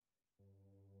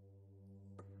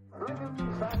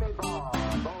Sammy Baugh,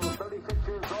 though 36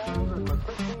 years old and with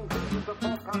 15 seasons of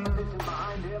full competition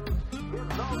behind him,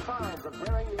 gives no signs of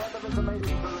nearing the end of his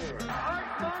amazing career. Art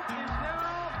Monk is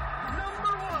now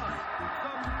number one,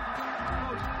 the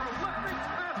most prolific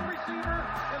pass receiver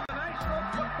in the National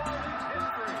Football League's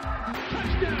history.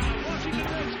 Touchdown, Washington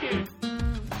Redskins.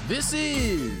 This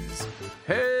is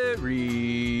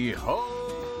Harry Hog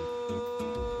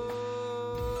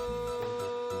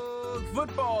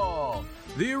Football,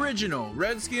 the original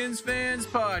Redskins fans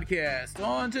podcast.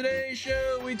 On today's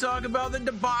show, we talk about the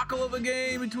debacle of a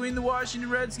game between the Washington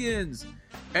Redskins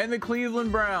and the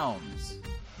Cleveland Browns.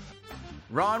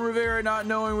 Ron Rivera not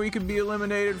knowing we could be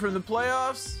eliminated from the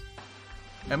playoffs,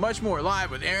 and much more,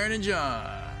 live with Aaron and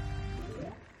John.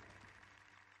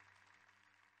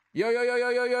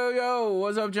 Yo,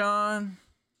 what's up, John?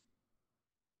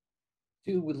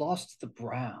 Dude, we lost to the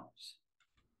Browns.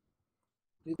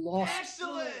 We lost.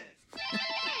 Excellent.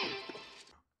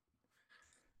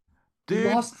 We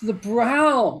lost to the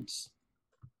Browns.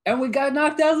 And we got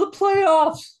knocked out of the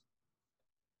playoffs.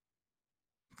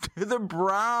 The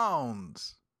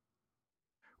Browns.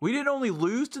 We didn't only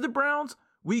lose to the Browns,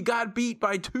 we got beat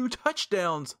by 2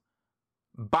 touchdowns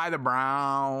by the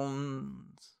Browns.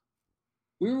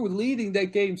 We were leading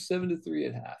that game 7-3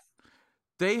 at half.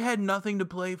 They had nothing to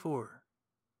play for.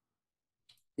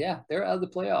 Yeah, they're out of the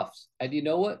playoffs. And you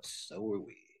know what? So are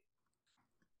we.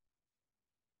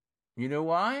 You know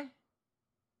why?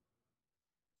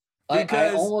 I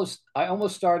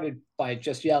almost started by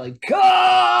just yelling,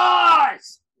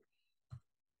 "Cuz!"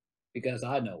 Because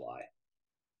I know why.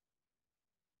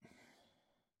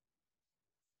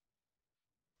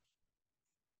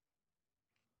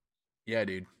 Yeah,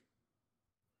 dude.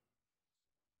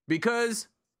 Because,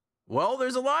 well,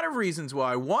 there's a lot of reasons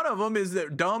why. One of them is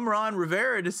that dumb Ron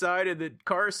Rivera decided that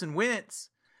Carson Wentz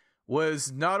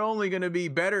was not only going to be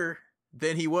better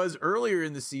than he was earlier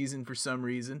in the season for some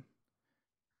reason,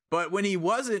 but when he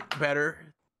wasn't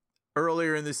better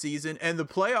earlier in the season and the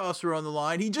playoffs were on the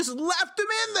line, he just left him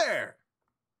in there.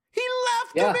 He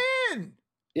left him in.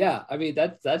 Yeah, I mean,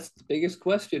 that's the biggest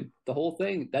question. The whole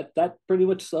thing. That pretty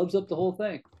much sums up the whole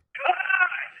thing.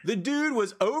 The dude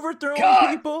was overthrowing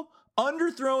people,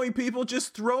 underthrowing people,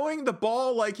 just throwing the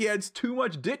ball like he had too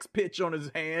much dick's pitch on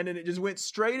his hand, and it just went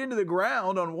straight into the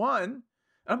ground on one.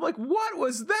 I'm like, what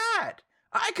was that?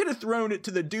 I could have thrown it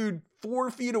to the dude 4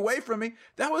 feet away from me.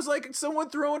 That was like someone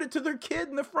throwing it to their kid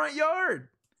in the front yard,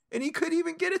 and he couldn't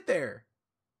even get it there.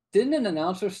 Didn't an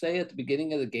announcer say at the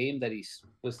beginning of the game that he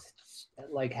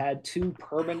had 2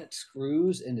 permanent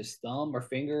screws in his thumb or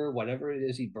finger, whatever it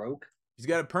is he broke? He's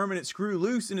got a permanent screw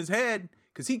loose in his head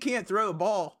because he can't throw the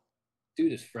ball.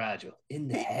 Dude is fragile. In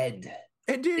the head.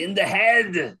 And dude, in the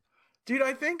head. Dude,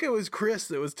 I think it was Chris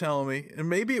that was telling me, and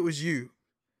maybe it was you.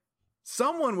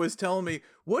 Someone was telling me,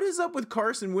 what is up with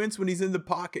Carson Wentz when he's in the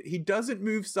pocket? He doesn't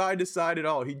move side to side at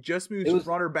all. He just moves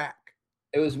front or back.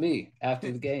 It was me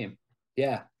after the game.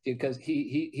 Yeah, because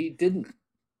he didn't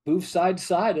move side to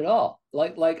side at all.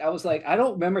 Like I was like, I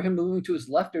don't remember him moving to his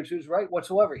left or to his right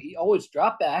whatsoever. He always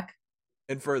dropped back.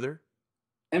 And further.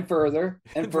 And further.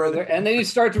 And further. And then he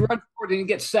starts to run forward and he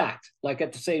gets sacked, like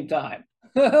at the same time.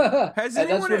 That's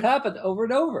what happened over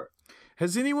and over.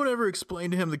 Has anyone ever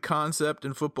explained to him the concept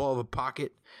in football of a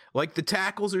pocket? Like the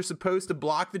tackles are supposed to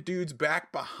block the dude's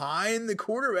back behind the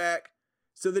quarterback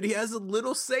so that he has a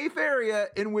little safe area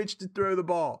in which to throw the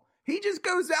ball. He just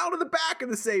goes out of the back of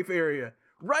the safe area,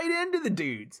 right into the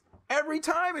dudes every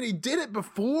time. And he did it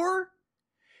before.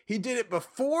 He did it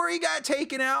before he got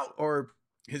taken out or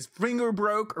his finger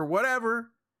broke or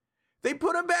whatever. They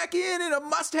put him back in a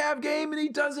must-have game, and he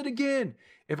does it again.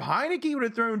 If Heineke would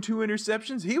have thrown 2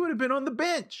 interceptions, he would have been on the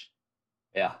bench.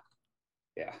 Yeah.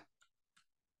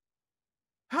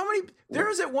 How many? There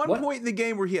was at one point in the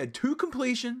game where he had 2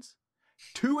 completions,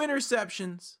 2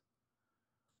 interceptions,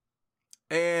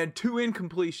 and 2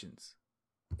 incompletions.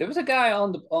 There was a guy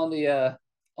on the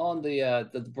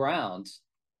Browns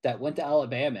that went to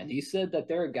Alabama, and he said that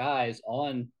there are guys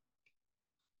on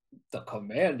the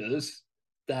Commanders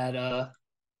that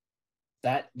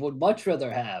would much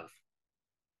rather have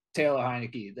Taylor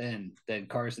Heineke than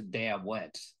Carson damn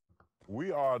Wentz.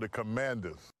 We are the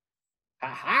Commanders.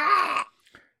 Ha-ha!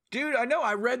 Dude, I know.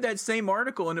 I read that same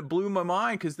article, and it blew my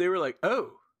mind because they were like,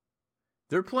 oh,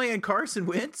 they're playing Carson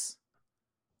Wentz?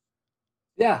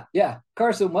 Yeah.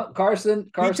 Carson.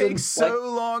 He takes so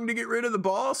long to get rid of the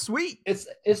ball. Sweet.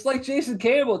 It's like Jason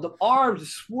Campbell. The arms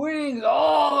swings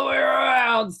all the way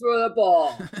around through the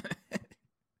ball.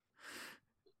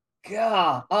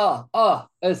 God.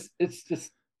 It's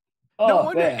just. No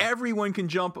wonder everyone can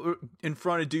jump in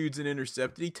front of dudes and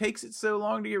intercept it. He takes it so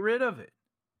long to get rid of it.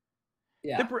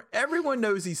 Yeah. Everyone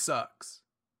knows he sucks.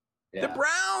 Yeah. The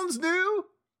Browns knew.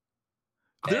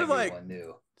 They're Everyone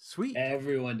knew. Sweet.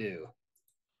 Everyone knew.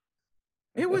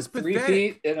 It was Three pathetic.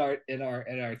 feet in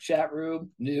our chat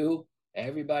room knew.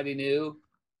 Everybody knew.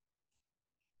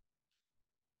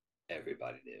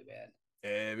 Everybody knew, man.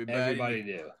 Everybody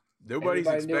knew. Nobody's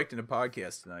Everybody expecting a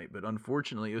podcast tonight, but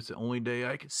unfortunately, it's the only day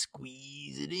I could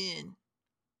squeeze it in.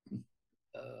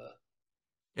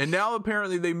 And now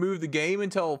apparently they moved the game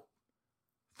until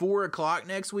 4:00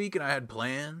 next week, and I had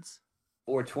plans.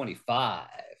 4:25.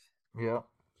 Yeah.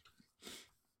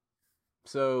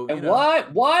 So And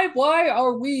why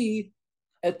are we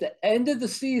at the end of the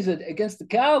season against the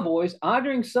Cowboys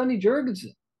honoring Sonny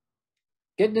Jurgensen,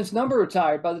 getting his number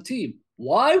retired by the team?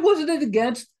 Why wasn't it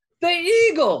against the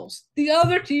Eagles, the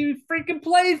other team he freaking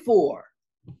played for?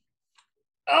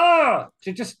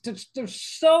 They're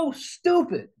so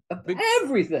stupid of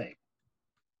everything.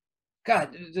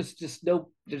 God,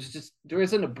 there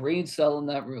isn't a brain cell in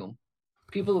that room.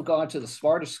 People have gone to the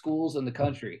smartest schools in the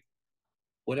country,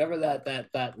 whatever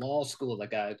that law school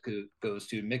that guy goes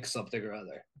to, mix something or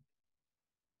other.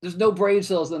 There's no brain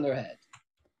cells in their head.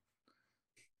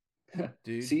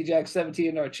 Dude. CJack17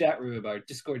 in our chat room, our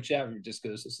Discord chat room, just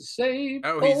goes, "It's the same."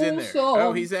 Oh, he's in there. Song.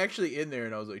 Oh, he's actually in there.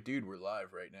 And I was like, dude, we're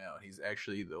live right now. And he's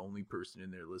actually the only person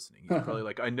in there listening. He's probably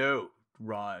like, I know,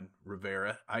 Ron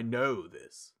Rivera. I know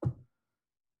this.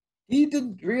 He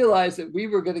didn't realize that we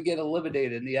were going to get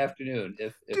eliminated in the afternoon.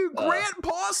 Dude, Grant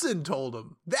Paulson told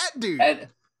him. That dude. And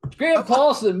Grant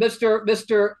Paulson,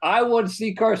 Mr. I want to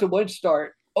see Carson Wentz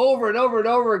start over and over and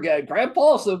over again. Grant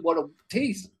Paulson, what a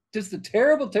taste. Just a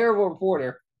terrible, terrible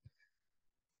reporter.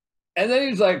 And then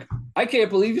he's like, I can't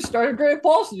believe you started Grant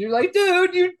Paulson. You're like,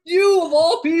 dude, you of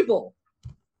all people.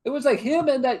 It was like him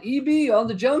and that EB on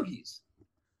the Junkies.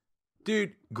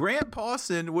 Dude, Grant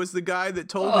Paulson was the guy that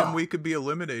told him we could be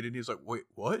eliminated. He was like, wait,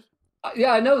 what?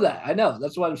 Yeah, I know that. I know.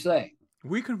 That's what I'm saying.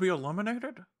 We can be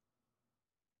eliminated?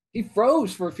 He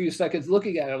froze for a few seconds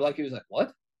looking at him like he was like,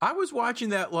 what? I was watching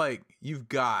that like, you've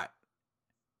got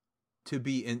to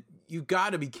be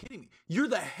kidding me. You're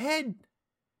the head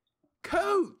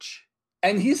coach.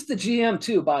 And he's the GM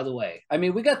too, by the way. I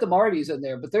mean, we got the Martys in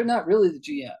there, but they're not really the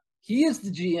GM. He is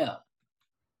the GM.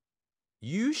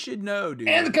 You should know, dude.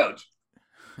 And the coach.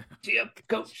 GM,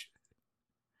 coach.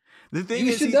 The thing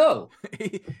you is, should know.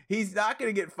 He's not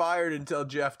going to get fired until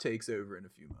Jeff takes over in a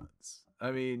few months.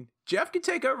 I mean, Jeff could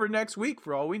take over next week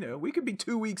for all we know. We could be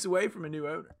 2 weeks away from a new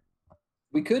owner.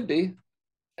 We could be.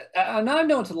 And I've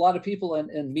known to a lot of people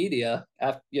in media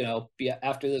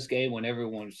after this game when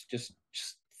everyone's just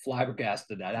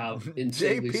flabbergasted at how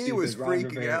insanely JP stupid was Ron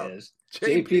freaking Rivera out. is.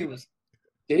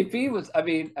 JP was. I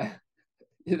mean,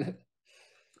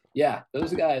 yeah,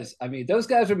 those guys. I mean, those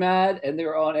guys were mad and they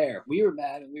were on air. We were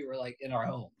mad and we were like in our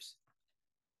homes.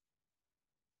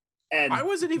 And I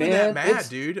wasn't even that mad,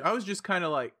 dude. I was just kind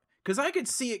of like, because I could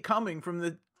see it coming from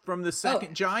the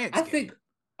second Giants game.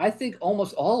 I think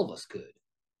almost all of us could.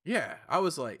 Yeah, I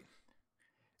was like,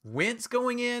 Wentz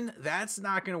going in, that's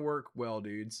not going to work well,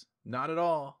 dudes. Not at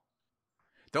all.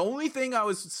 The only thing I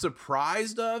was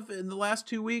surprised of in the last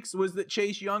 2 weeks was that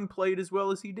Chase Young played as well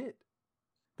as he did.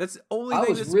 That's the only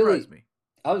thing that surprised me.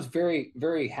 I was very,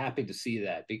 very happy to see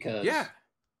that because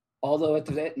although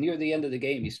near the end of the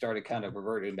game, he started kind of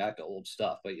reverting back to old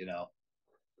stuff, but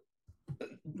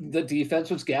the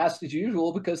defense was gassed as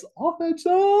usual because the offense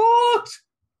sucked.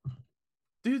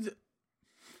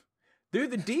 Dude,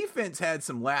 the defense had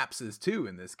some lapses too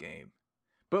in this game.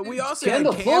 But we also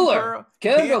Kendall had Fuller.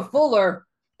 Kendall Fuller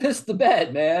pissed the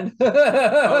bed, man. Oh,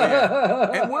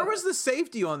 yeah. And where was the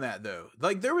safety on that, though?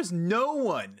 Like, there was no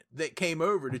one that came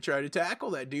over to try to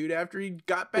tackle that dude after he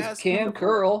got past Cam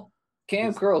Curl.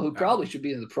 Cam Curl, who probably should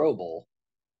be in the Pro Bowl,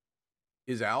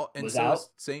 is out, and was so out. is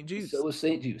St. Juice. So was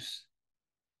St. Juice.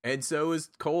 And so is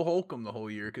Cole Holcomb the whole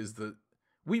year, because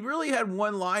we really had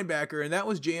one linebacker, and that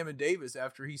was Jamin Davis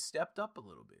after he stepped up a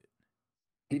little bit.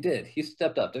 He did. He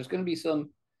stepped up. There's going to be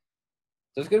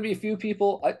a few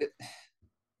people.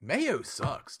 Mayo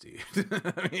sucks, dude.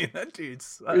 I mean, that dude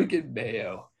sucks. Freaking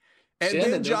Mayo. And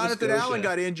then Jonathan Allen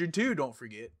got injured too, don't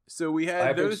forget. So we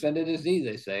had those. Extended his knee,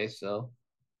 they say. So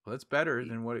well, that's better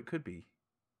than what it could be.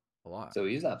 A lot. So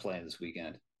he's not playing this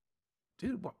weekend.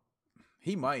 Dude,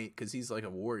 he might because he's like a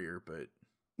warrior, but.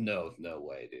 No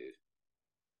way, dude.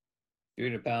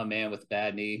 300-pound man with a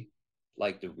bad knee,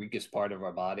 like the weakest part of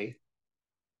our body.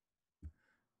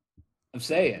 I'm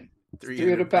saying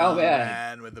 300-pound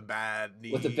man with a bad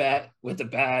knee. With a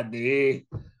bad knee.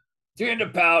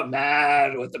 300-pound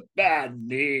man with a bad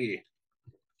knee.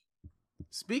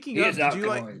 Speaking of,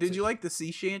 did you like the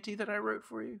sea shanty that I wrote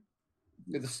for you?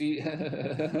 The C.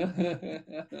 that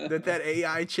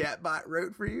AI chatbot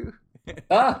wrote for you?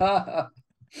 I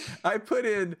put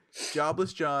in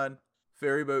jobless John,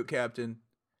 ferryboat captain,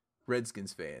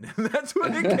 Redskins fan. That's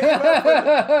what it came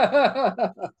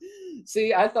up with.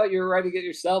 See, I thought you were writing it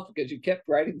yourself because you kept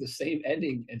writing the same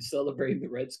ending and celebrating the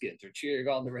Redskins or cheering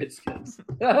on the Redskins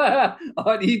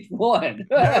on each one. It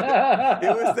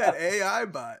was that AI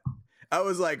bot. I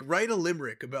was like, write a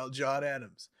limerick about John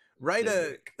Adams. Write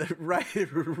a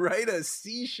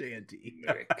sea shanty.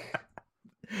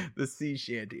 The sea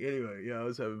shanty. Anyway, yeah, I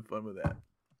was having fun with that.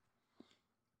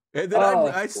 And then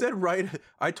I said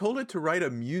I told it to write a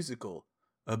musical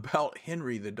about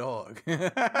Henry the dog.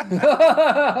 It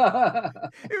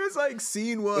was like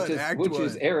scene 1, act 1. Which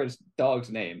is Aaron's dog's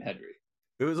name, Henry.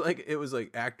 It was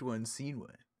like act 1, scene 1.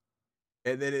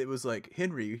 And then it was like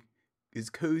Henry is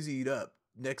cozied up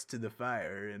next to the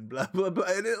fire and blah blah blah,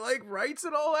 and it like writes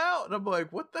it all out, and I'm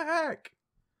like, what the heck?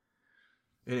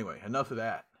 Anyway, enough of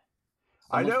that.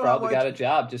 Someone's I know probably got a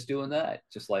job just doing that,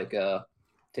 just like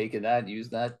taking that and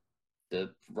using that to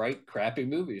write crappy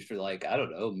movies for, like, I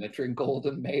don't know, Metro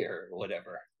Golden Mayer or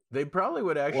whatever. They probably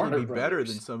would actually Warner be better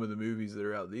Brothers. than some of the movies that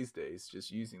are out these days, just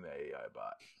using the AI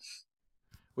bot.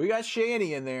 We got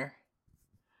Shanny in there.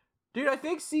 Dude, I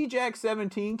think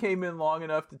CJack17 came in long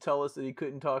enough to tell us that he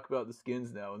couldn't talk about the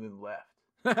Skins now and then left.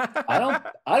 I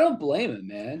don't blame him,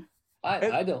 man.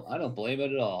 I don't blame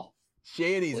it at all.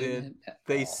 Shanny's Blame in. him at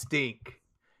They all. stink.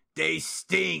 They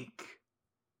stink.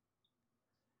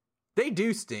 They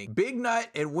do stink. Big Nut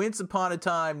and Once Upon a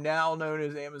Time, now known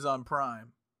as Amazon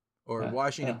Prime or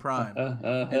Washington Prime,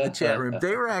 in the chat room.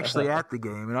 They were actually at the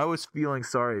game, and I was feeling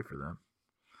sorry for them.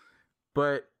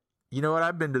 But you know what?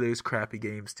 I've been to those crappy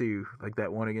games too, like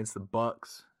that one against the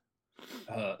Bucks.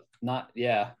 Not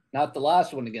the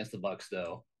last one against the Bucks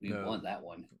though. We won that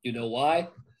one. You know why?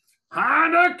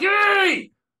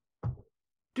 Heineke!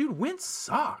 Dude, Wentz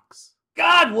sucks.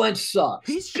 God, Wentz sucks.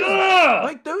 He's just, Ugh!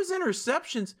 like those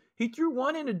interceptions. He threw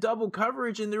one into double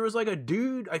coverage, and there was like a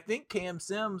dude, I think Cam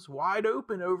Sims, wide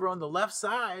open over on the left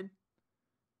side.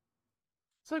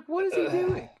 It's like, what is he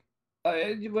doing?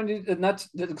 And that's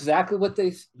exactly what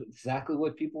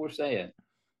people were saying.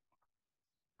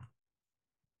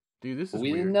 Dude, this is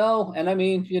We weird. didn't know, and I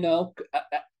mean,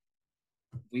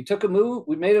 we took a move.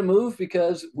 We made a move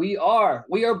because we are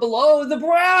below the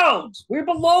Browns. We're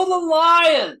below the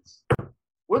Lions.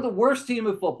 We're the worst team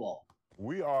in football.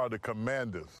 We are the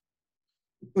Commanders.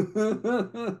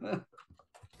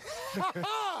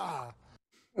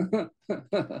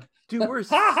 Dude, we're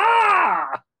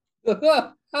Ha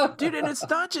ha! dude, and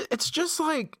it's just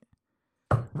like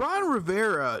Ron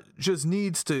Rivera just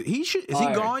needs to. Is he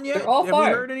gone yet? They're all Have fired.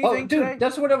 you heard anything dude, today?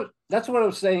 that's what I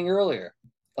was saying earlier.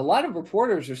 A lot of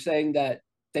reporters are saying that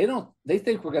they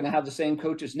think we're going to have the same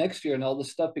coaches next year and all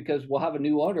this stuff because we'll have a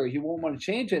new owner. He won't want to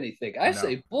change anything. I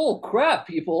say bull crap,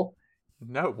 people.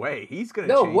 No way. He's gonna.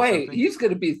 No change way. something. He's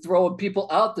going to be throwing people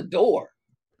out the door.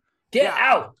 Get Yeah.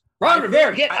 out. Ron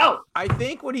Rivera, get out. I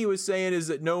think what he was saying is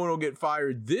that no one will get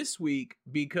fired this week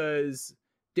because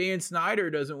Dan Snyder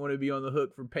doesn't want to be on the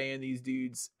hook for paying these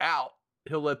dudes out.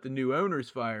 He'll let the new owners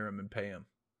fire him and pay him.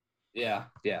 Yeah.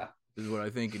 Is what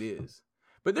I think it is.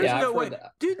 But there's no I've way. heard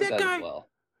that. Dude, Heard that as guy, well.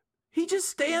 he just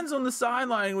stands on the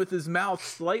sideline with his mouth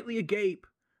slightly agape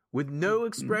with no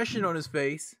expression on his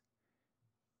face.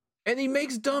 And he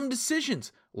makes dumb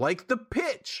decisions, like the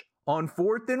pitch on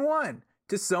 4th and 1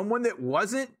 to someone that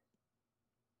wasn't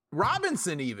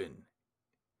Robinson even.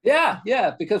 Yeah,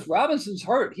 because Robinson's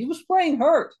hurt. He was playing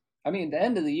hurt. I mean, at the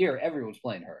end of the year, everyone's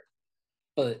playing hurt.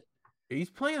 But He's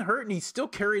playing hurt, and he still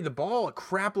carried the ball a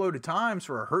crap load of times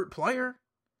for a hurt player.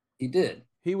 he did.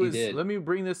 He was. did. Let me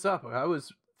bring this up. I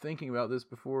was thinking about this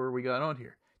before we got on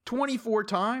here. 24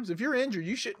 times. If you're injured,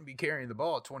 you shouldn't be carrying the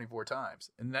ball 24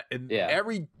 times. And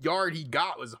every yard he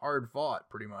got was hard fought,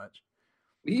 pretty much.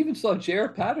 We even saw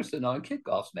Jared Patterson on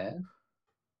kickoffs, man.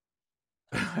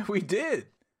 We did.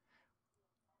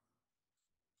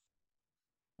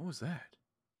 What was that?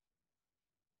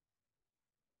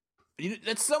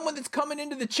 That's someone that's coming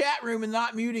into the chat room and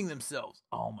not muting themselves.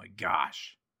 Oh my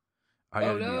gosh. I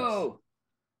gotta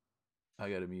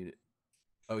mute it.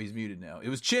 Oh, he's muted now. It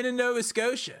was Chin in Nova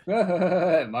Scotia.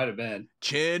 It might have been.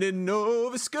 Chin in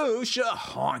Nova Scotia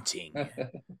haunting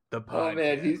the podcast. Oh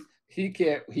man, he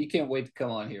can't wait to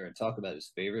come on here and talk about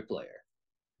his favorite player.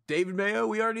 David Mayo,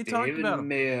 we already talked about him.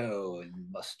 Mayo and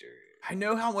mustard. I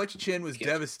know how much Chin was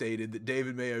devastated that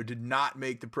David Mayo did not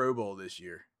make the Pro Bowl this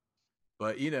year.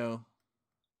 But, you know.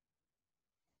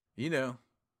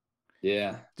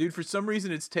 Yeah. Dude, for some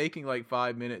reason it's taking like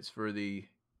 5 minutes for the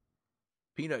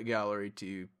peanut gallery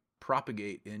to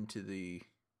propagate into the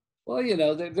Well,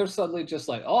 they're suddenly just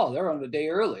like, oh, they're on a day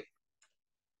early.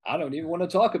 I don't even want to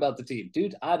talk about the team.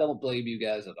 Dude, I don't blame you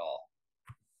guys at all.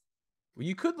 Well,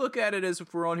 you could look at it as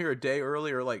if we're on here a day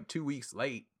early or like 2 weeks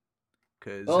late.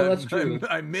 Because that's true.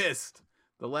 I missed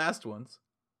the last ones.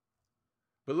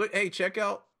 But look, hey, check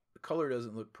out, the color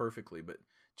doesn't look perfectly, but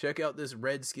check out this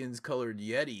Redskins colored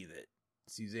Yeti that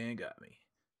Suzanne got me.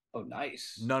 Oh,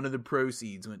 nice. None of the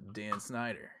proceeds went to Dan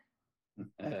Snyder.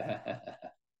 I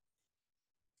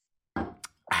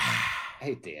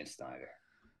hate Dan Snyder.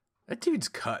 That dude's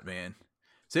cut, man.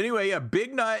 So anyway, yeah,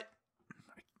 Big Nut.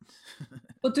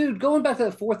 But dude, going back to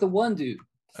the 4th and 1 dude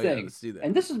thing, Oh, yeah, let's do that.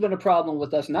 and this has been a problem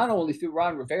with us not only through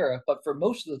Ron Rivera, but for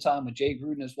most of the time with Jay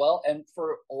Gruden as well, and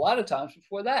for a lot of times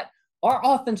before that. Our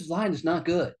offensive line is not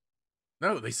good.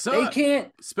 No, they suck. They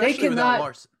can't. Especially they cannot, without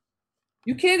Larson.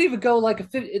 You can't even go like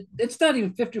it's not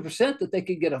even 50% that they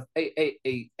could get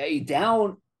a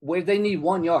down where they need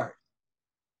 1 yard.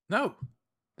 No,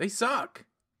 they suck.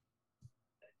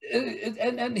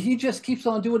 And he just keeps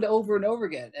on doing it over and over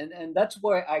again. And that's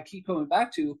why I keep coming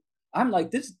back to, I'm like,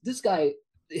 this guy,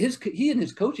 he and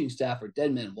his coaching staff are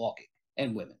dead men walking,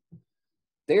 and women.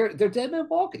 They're dead men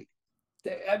walking.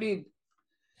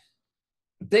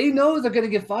 They know they're going to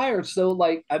get fired. So,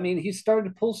 he's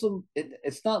starting to pull some.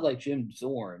 It's not like Jim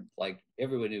Zorn. Like,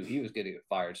 everyone knew he was going to get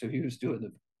fired. So he was doing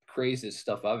the craziest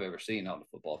stuff I've ever seen on the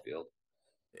football field.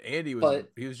 Andy was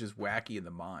just wacky in the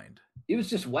mind. He was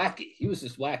just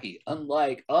wacky.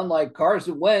 Unlike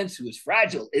Carson Wentz, who was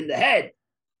fragile in the head.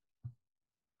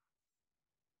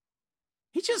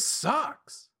 He just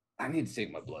sucks. I need to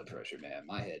take my blood pressure, man.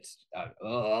 My head's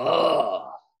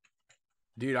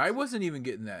Dude, I wasn't even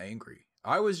getting that angry.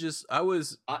 I was in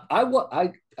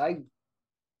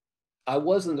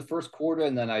the first quarter,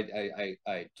 and then I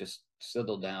just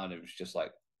settled down. It was just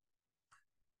like,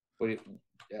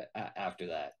 after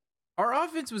that. Our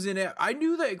offense was I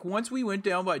knew that once we went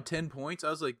down by 10 points, I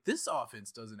was like, this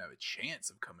offense doesn't have a chance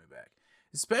of coming back.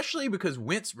 Especially because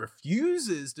Wentz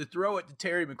refuses to throw it to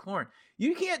Terry McLaurin.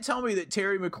 You can't tell me that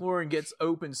Terry McLaurin gets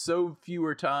open so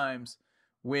fewer times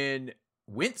when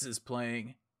Wentz is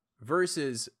playing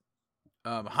versus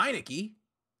Heineke.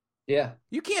 Yeah.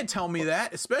 You can't tell me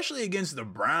that, especially against the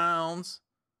Browns.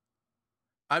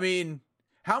 I mean,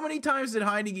 how many times did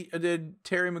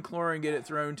Terry McLaurin get it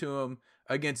thrown to him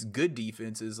against good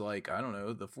defenses like, I don't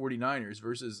know, the 49ers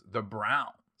versus the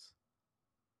Browns?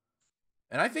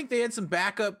 And I think they had some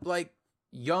backup,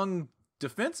 young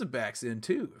defensive backs in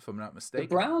too, if I'm not mistaken.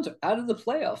 The Browns are out of the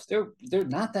playoffs. They're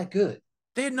not that good.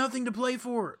 They had nothing to play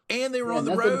for, and they were on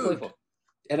the road.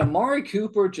 And Amari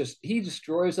Cooper he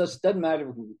destroys us. Doesn't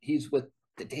matter who he's with,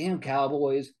 the damn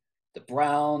Cowboys, the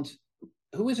Browns.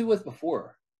 Who was he with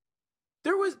before?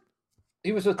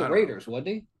 He was with the Raiders, wasn't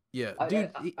he? Yeah,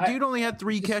 dude only had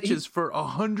 3 catches for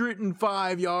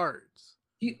 105 yards.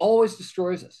 He always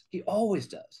destroys us. He always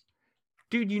does.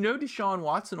 Dude, Deshaun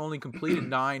Watson only completed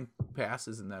 9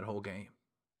 passes in that whole game.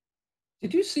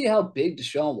 Did you see how big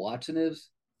Deshaun Watson is?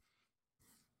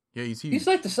 Yeah, he's huge. He's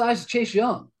like the size of Chase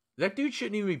Young. That dude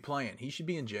shouldn't even be playing. He should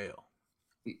be in jail.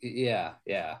 Yeah.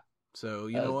 So,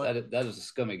 you know what? That is a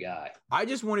scummy guy. I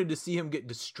just wanted to see him get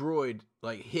destroyed,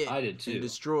 hit I did too. And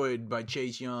destroyed by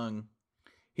Chase Young.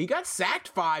 He got sacked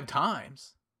 5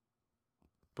 times.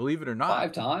 Believe it or not.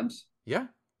 5 times? Yeah.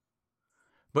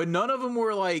 But none of them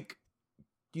were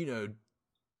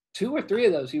 2 or 3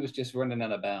 of those, he was just running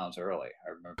out of bounds early.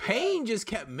 I remember. Payne just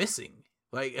kept missing.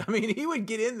 He would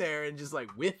get in there and just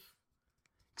whiff.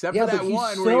 Except for that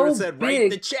one where he said, write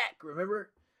the check.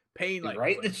 Remember? Payne,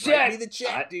 write the check. Write me the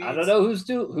check, dude. I don't know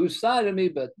who's signing me,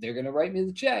 but they're going to write me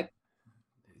the check.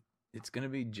 It's going to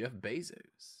be Jeff Bezos.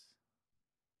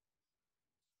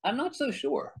 I'm not so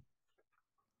sure.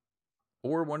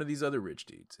 Or one of these other rich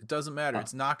dudes. It doesn't matter.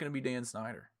 It's not going to be Dan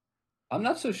Snyder. I'm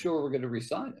not so sure we're going to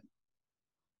re-sign him,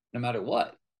 no matter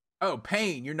what. Oh,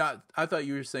 Payne, you're not. I thought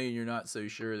you were saying you're not so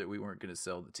sure that we weren't going to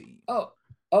sell the team. Oh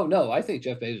no, I think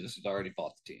Jeff Bezos has already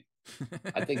bought the team.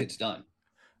 I think it's done.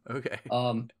 Okay.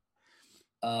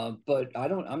 But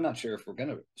I'm not sure if we're going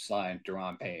to sign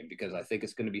Daron Payne because I think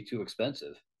it's going to be too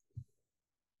expensive.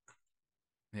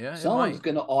 Yeah, someone's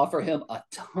going to offer him a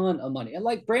ton of money,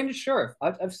 and Brandon Scherff,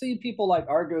 I've seen people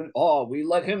arguing, "Oh, we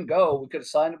let him go. We could have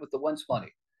signed him with the Wentz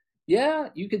money." Yeah,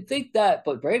 you could think that,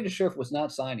 but Brandon Scherff was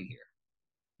not signing here.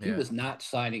 He was not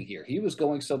signing here. He was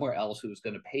going somewhere else who was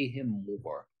going to pay him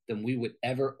more than we would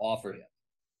ever offer him.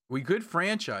 We could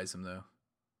franchise him though.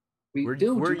 We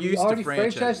already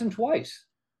franchised him twice.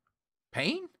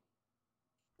 Payne?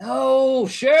 No,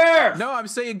 Scherff. No, I'm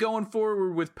saying going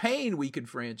forward with Payne, we could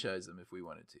franchise him if we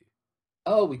wanted to.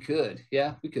 Oh, we could.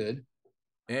 Yeah, we could.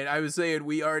 And I was saying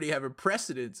we already have a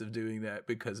precedence of doing that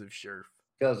because of Scherf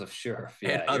Because of Scherf, yeah,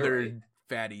 and other right.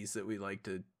 fatties that we like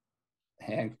to.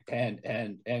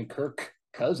 And Kirk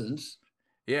Cousins.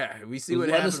 Yeah, we see Who what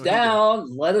let happened. us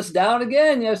down. Let us down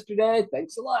again yesterday.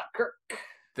 Thanks a lot, Kirk.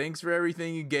 Thanks for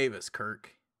everything you gave us,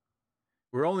 Kirk.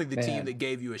 We're only the team Man. that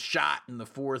gave you a shot in the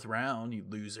 4th round, you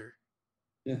loser.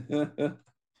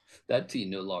 That team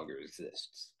no longer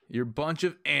exists. You're a bunch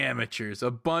of amateurs, a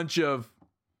bunch of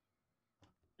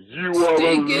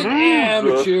Stinking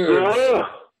amateurs.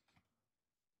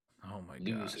 oh my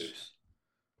gosh. Losers.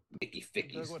 Mickey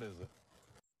Fickies. What is it?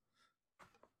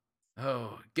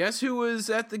 Oh, guess who was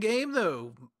at the game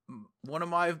though? One of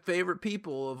my favorite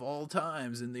people of all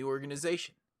times in the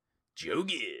organization, Joe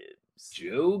Gibbs.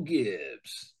 Joe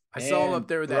Gibbs. I saw him up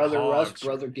there with that brother hog Russ, shirt.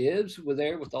 brother Gibbs were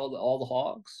there with all the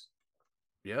hogs.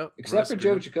 Yep. Except Russ for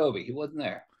Joe Gibbs. Jacoby. He wasn't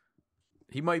there.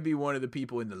 He might be one of the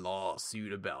people in the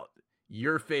lawsuit about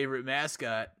your favorite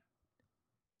mascot,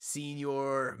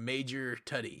 Senior Major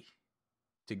Tutty,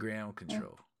 to ground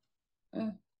control.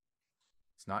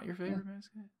 It's not your favorite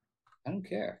mascot? I don't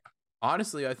care.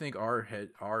 Honestly, I think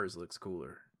ours looks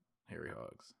cooler, Harry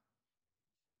Hogs.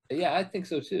 Yeah, I think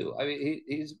so too. I mean,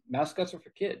 he's mascots are for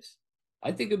kids.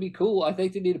 I think it'd be cool. I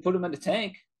think they need to put him in the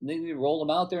tank. They need to roll him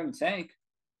out there in the tank.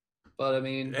 But I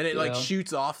mean, And it like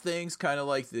shoots off things, kind of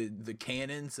like the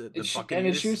cannons at the Buccaneers. And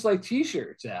it shoots like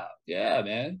T-shirts out. Yeah,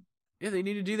 man. Yeah, they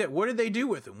need to do that. What did they do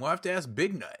with him? We'll have to ask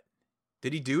Big Nut.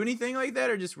 Did he do anything like that,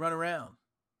 or just run around?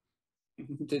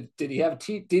 Did he have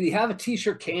a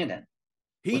T-shirt cannon?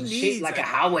 He Was it shaped needs like a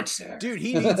howitzer, dude.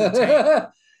 He needs a tank.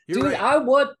 You're Dude, right.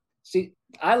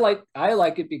 I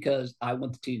like it because I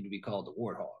want the team to be called the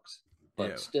Warthogs. But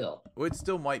Yeah. still, Well, it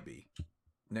still might be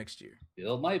next year.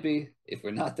 still might be if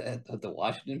we're not the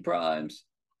Washington Primes.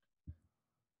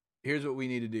 Here's what we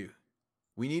need to do.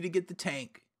 We need to get the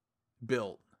tank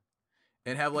built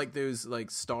and have like those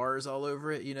like stars all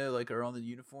over it, like are on the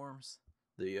uniforms.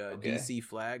 The Okay. DC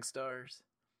flag stars.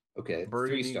 Okay,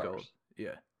 Burgundy 3 stars. gold.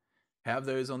 Yeah. Have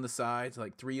those on the sides,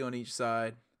 like 3 on each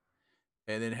side.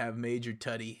 And then have Major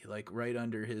Tutty like right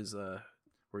under his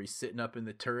where he's sitting up in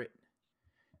the turret.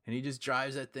 And he just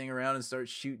drives that thing around and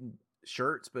starts shooting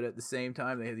shirts, but at the same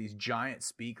time they have these giant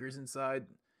speakers inside.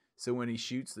 So when he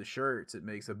shoots the shirts, it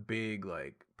makes a big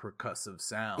like percussive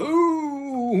sound.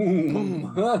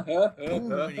 Boom! Boom,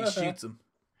 when he shoots them.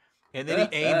 And then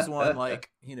he aims one like,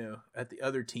 at the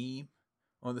other team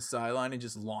on the sideline and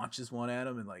just launches one at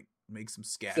them and like makes them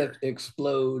scatter. Except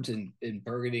explodes in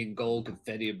burgundy and gold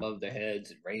confetti above their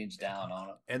heads and rains down on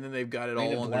them. And then they've got it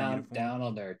Rain all on their uniform. down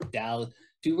on their Dallas.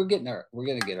 Dude, we're gonna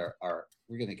get our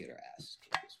asses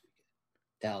kicked this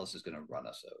weekend. Dallas is gonna run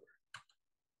us over.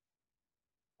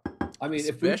 I mean,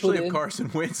 Especially if if Carson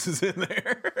Wentz is in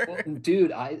there. well,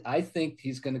 dude, I think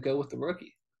he's gonna go with the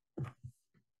rookie.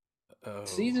 Oh.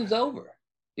 Season's over.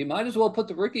 He might as well put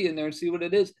the rookie in there and see what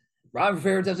it is. Ron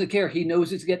Rivera doesn't care. He knows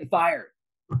he's getting fired.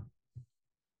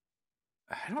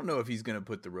 I don't know if he's going to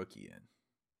put the rookie in.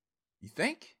 You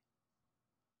think?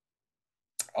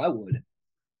 I would.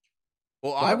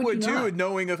 Well, Why I would would you too, not?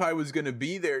 knowing if I was going to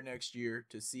be there next year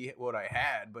to see what I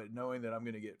had, but knowing that I'm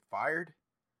going to get fired.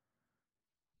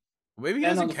 Maybe he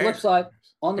And doesn't on the care.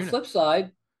 flip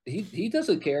side, he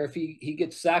doesn't care if he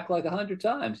gets sacked like 100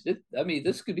 times.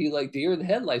 This could be like deer in the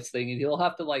headlights thing, and he'll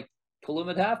have to like pull him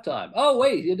at halftime. Oh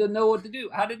wait, he didn't know what to do.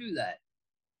 How to do that?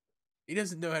 He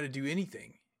doesn't know how to do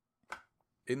anything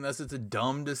unless it's a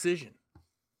dumb decision,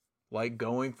 like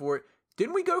going for it.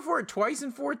 Didn't we go for it twice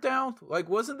in 4th down? Like,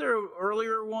 wasn't there an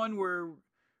earlier one where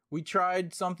we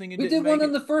tried something and We didn't did one make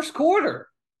in it? the first quarter.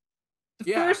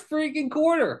 The Yeah. first freaking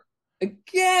quarter.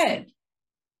 Again.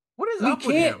 What is up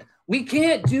with him? We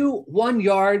can't do 1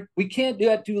 yard. We can't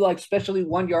do like especially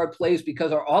 1 yard plays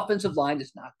because our offensive line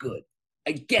is not good.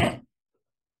 Again.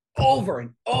 Over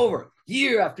and over.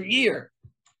 Year after year.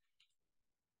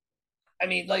 I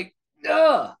mean, like,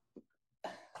 ugh.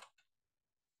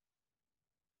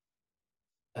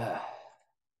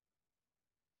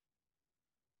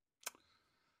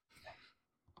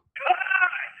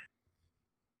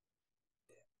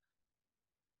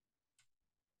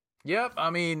 Yep, I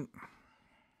mean,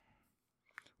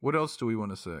 what else do we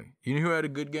want to say? You know who had a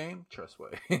good game?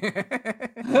 Trustway.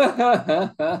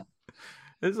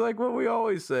 It's like what we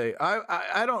always say.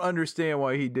 I don't understand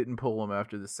why he didn't pull him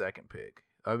after the second pick.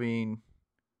 I mean,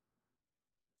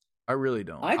 I really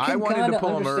don't. I can wanted kind to of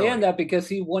pull him early. understand that because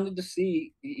he wanted to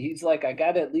see. He's like, I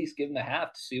got to at least give him a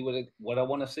half to see what I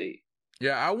want to see.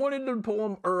 Yeah, I wanted to pull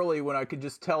him early when I could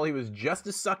just tell he was just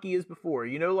as sucky as before.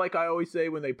 Like I always say,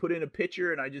 when they put in a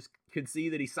pitcher and I just could see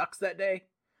that he sucks that day.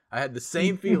 I had the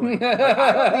same feeling. Like,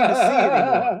 I don't need to see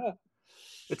anymore.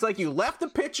 It's like you left the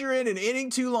pitcher in an inning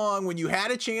too long when you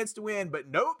had a chance to win, but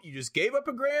nope, you just gave up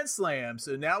a grand slam.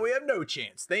 So now we have no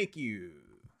chance. Thank you.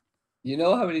 You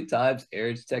know how many times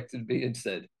Aaron's texted me and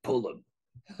said, pull him.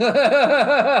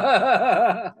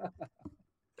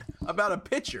 About a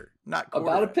pitcher, not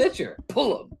About a pitcher.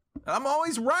 Pull him. I'm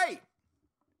always right.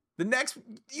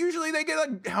 Usually they get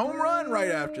a home run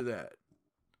right after that.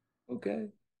 Okay.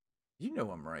 You know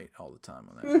I'm right all the time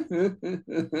on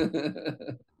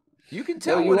that. You can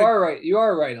tell. No, you are right. You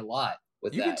are right a lot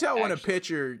with You that. can tell when a actually.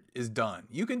 pitcher is done.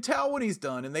 You can tell when he's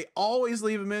done, and they always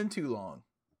leave him in too long.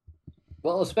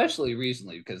 Well, especially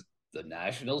recently because the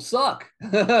Nationals suck.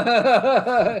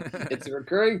 It's a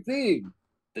recurring theme.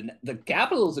 The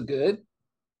Capitals are good.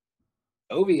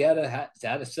 Ovi had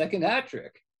a second hat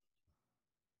trick.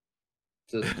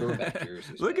 To throwback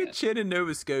jerseys. Look man. at Chin in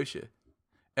Nova Scotia.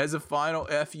 As a final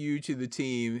FU to the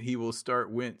team, he will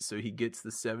start Wentz so he gets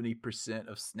the 70%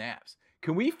 of snaps.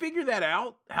 Can we figure that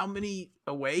out? How many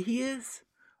away he is?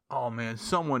 Oh man,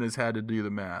 someone has had to do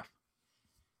the math.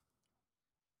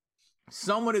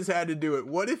 Someone has had to do it.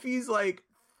 What if he's like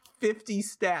 50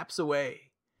 snaps away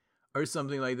or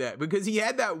something like that? Because he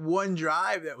had that one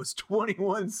drive that was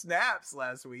 21 snaps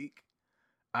last week.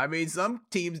 I mean, some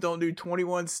teams don't do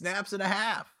 21 snaps and a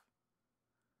half.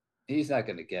 He's not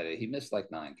going to get it. He missed like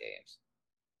 9 games.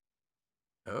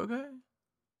 Okay.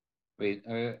 Wait,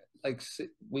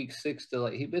 week 6 to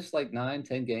he missed like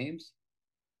 9-10 games.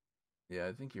 Yeah,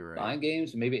 I think you're right. 9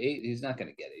 games, maybe 8. He's not going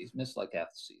to get it. He's missed like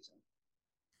half the season.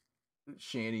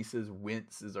 Shanny says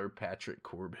Wentz is our Patrick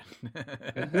Corbin.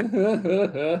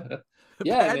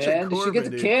 Yeah, Patrick man. You should get Corbin, the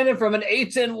dude. cannon from an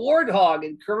 810 Warthog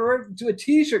and convert it to a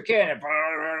t-shirt cannon.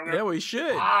 Yeah, we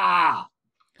should. Ah!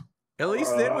 At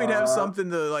least then we'd have something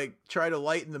to like try to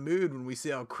lighten the mood when we see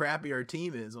how crappy our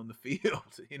team is on the field.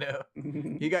 You know,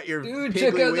 you got your Dude, Piggly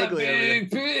check out that Wiggly over there.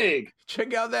 big pig.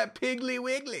 Check out that Piggly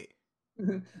Wiggly.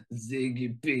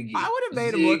 Ziggy Piggy. I would have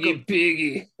made him look. Ziggy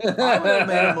Piggy. I would have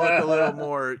made him look a little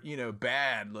more,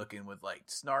 bad looking with like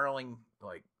snarling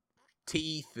like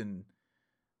teeth, and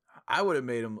I would have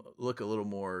made him look a little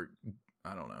more.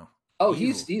 I don't know. Oh,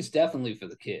 evil. he's definitely for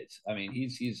the kids. I mean,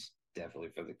 he's definitely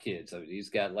for the kids. I mean, he's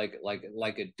got like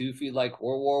a doofy like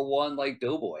World War I like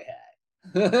Doughboy hat.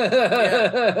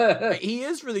 Yeah. He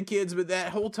is for the kids, but that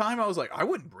whole time I was like, I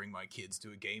wouldn't bring my kids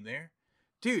to a game there,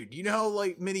 dude. You know how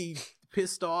like many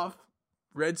pissed off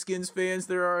Redskins fans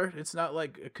there are. It's not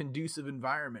like a conducive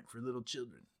environment for little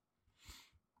children.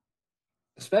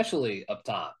 Especially up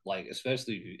top, like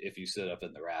especially if you sit up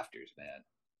in the rafters, man.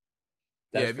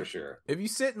 That's Yeah, for sure. If you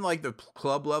sit in like the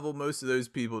club level, most of those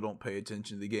people don't pay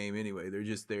attention to the game anyway. They're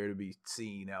just there to be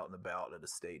seen out and about at a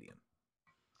stadium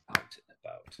Out and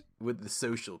about. with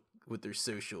their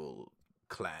social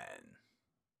clan.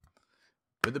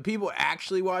 But the people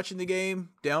actually watching the game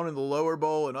down in the lower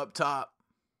bowl and up top,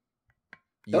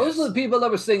 Those are the people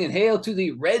that were singing "Hail to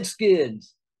the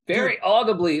Redskins" very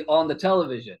audibly on the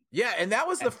television. Yeah, and that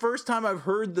was the first time I've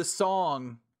heard the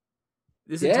song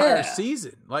this entire Yeah.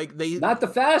 season. Like they Not the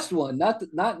fast one, not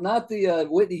the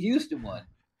Whitney Houston one.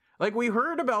 like we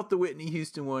heard about the Whitney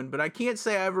Houston one, but I can't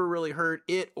say I ever really heard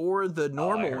it or the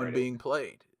normal heard one it. being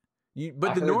played. I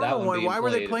But the heard that normal one one, being why were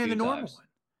they played a playing the few normal times. one?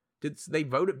 Did they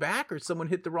vote it back, or someone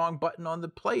hit the wrong button on the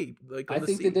play? Like on I the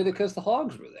think they seat? did it because the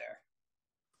Hogs were there.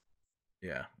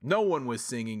 Yeah, no one was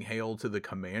singing "Hail to the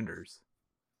Commanders."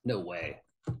 No way.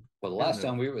 Well, the last no.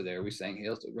 time we were there, we sang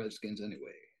 "Hail to the Redskins"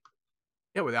 anyway.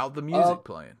 Yeah, without the music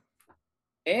playing.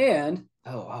 And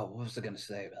what was I going to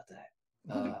say about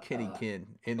that? Kenny Kin,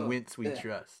 in Wentz we yeah.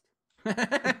 trust.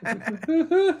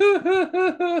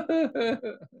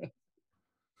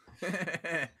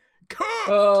 Cook!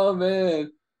 Oh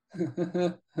man.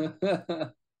 Oh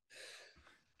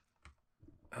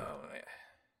man.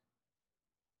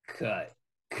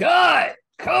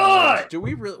 Cut. Do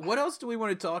we really? What else do we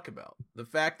want to talk about? The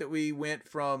fact that we went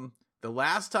from the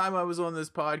last time I was on this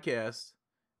podcast,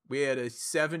 we had a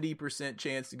 70%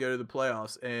 chance to go to the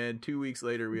playoffs, and 2 weeks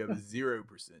later we have a 0%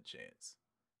 chance.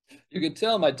 You can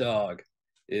tell my dog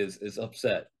is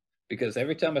upset because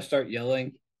every time I start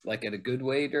yelling like in a good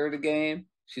way during the game,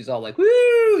 she's all like, "Woo!"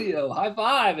 High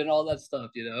five and all that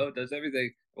stuff. Does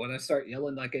everything. When I start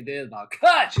yelling like I did about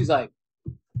cut, she's like,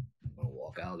 "I'm gonna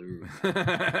walk out of the room."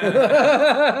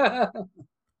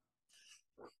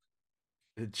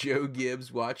 Joe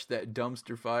Gibbs watched that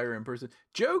dumpster fire in person.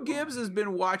 Joe Gibbs has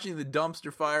been watching the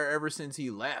dumpster fire ever since he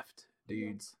left,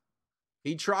 dudes.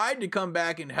 He tried to come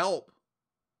back and help,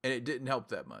 and it didn't help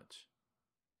that much.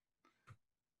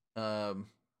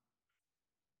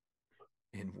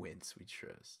 In Wentz we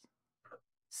trust.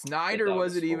 Snyder dog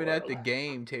wasn't is even at the spoiled.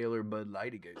 game, Taylor Bud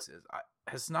Lightigo says.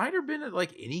 has Snyder been at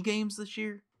like any games this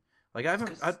year? Like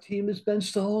This team has been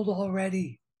sold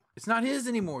already. it's not his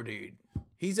anymore, dude.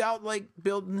 He's out like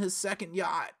building his second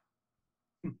yacht.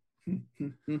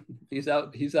 He's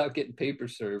out getting paper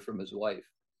served from his wife.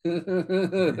 I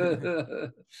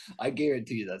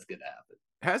guarantee you that's gonna happen.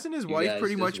 Hasn't his You wife guys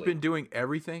pretty just much wait. been doing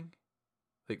everything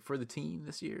like for the team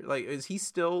this year? Like is he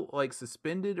still like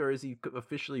suspended or is he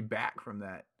officially back from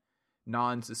that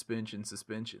non-suspension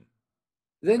suspension?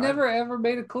 They never ever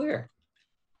made it clear.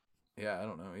 Yeah, I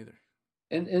don't know either.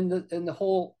 And in the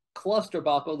whole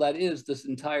clusterbuckle that is this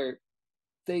entire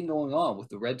thing going on with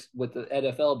the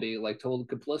NFL being like totally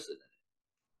complicit.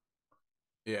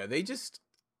 Yeah, they just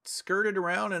skirted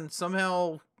around and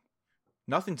somehow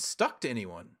nothing stuck to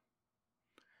anyone.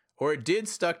 Or it did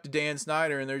stuck to Dan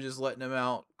Snyder and they're just letting him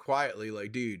out quietly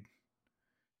like, dude,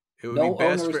 it would No be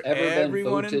best owner's for ever been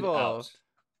everyone voted involved. out.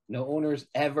 No owner's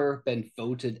ever been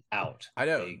voted out. I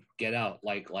know. They get out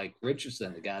like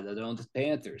Richardson, the guy that owned the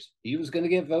Panthers. He was going to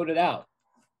get voted out,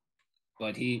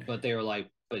 but they were like,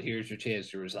 "But here's your chance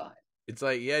to resign." It's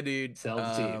like, yeah, dude. Sell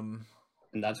the team.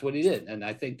 And that's what he did. And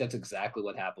I think that's exactly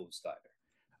what happened with Snyder.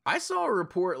 I saw a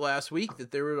report last week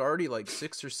that there were already like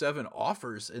 6 or 7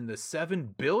 offers in the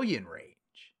 $7 billion range.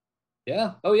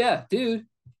 Yeah. Oh yeah, dude.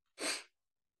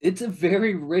 It's a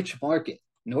very rich market.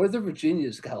 Northern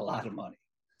Virginia's got a lot of money.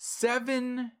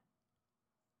 $7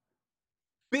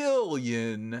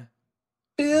 billion.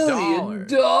 $billion.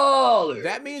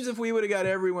 That means if we would have got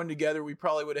everyone together, we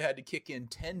probably would have had to kick in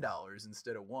 $10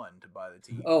 instead of $1 to buy the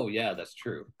team. Oh yeah, that's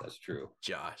true. That's true.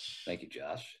 Josh. Thank you,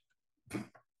 Josh.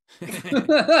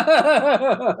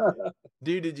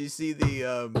 Dude, did you see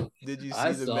the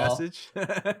message?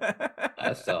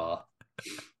 I saw.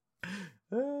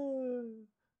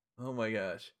 Oh my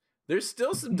gosh. There's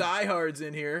still some diehards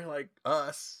in here, like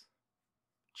us.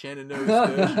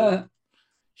 Chattanooga,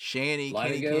 Shanny,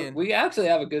 Kenny Ken. We actually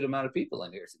have a good amount of people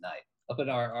in here tonight. Up in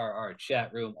our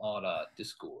chat room on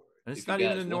Discord. And it's If you not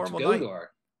even guys a want to normal go to night.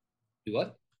 Do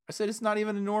what? I said it's not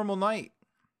even a normal night.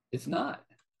 It's not.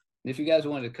 And if you guys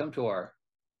wanted to come to our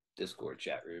Discord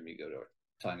chat room, you go to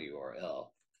tinyurl/HarryHF,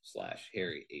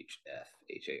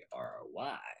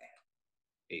 HARRYHF.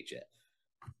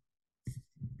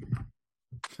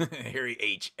 Harry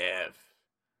HF.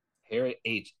 Harry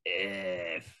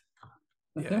HF.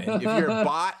 Yeah, and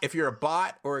if you're a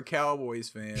bot or a Cowboys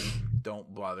fan,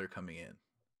 don't bother coming in.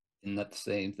 Isn't that the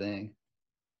same thing?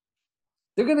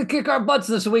 They're gonna kick our butts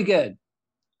this weekend.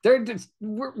 We're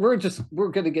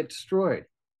gonna get destroyed.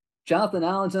 Jonathan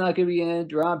Allen's not gonna be in.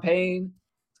 Deron Payne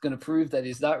is gonna prove that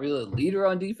he's not really a leader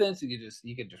on defense.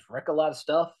 He could just wreck a lot of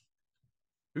stuff.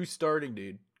 Who's starting,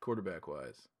 dude? Quarterback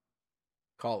wise,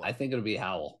 call it. I think it'll be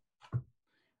Howell.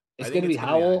 It's I think gonna be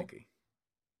Howell. Heineke.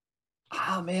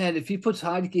 Oh man, if he puts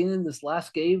Heineken in this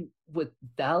last game with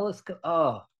Dallas,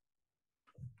 I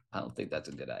don't think that's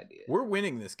a good idea. We're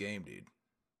winning this game, dude.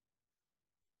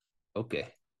 Okay.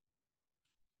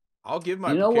 I'll give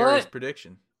my You know precarious what?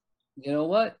 prediction. You know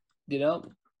what?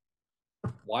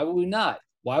 Why would we not?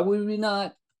 Why would we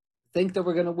not think that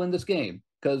we're going to win this game?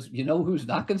 Because you know who's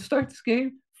not going to start this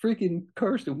game? Freaking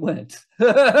Carson Wentz.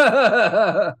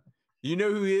 You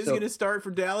know who is So- going to start for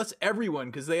Dallas? Everyone,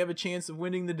 because they have a chance of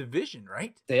winning the division,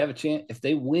 right? They have a chance. If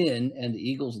they win and the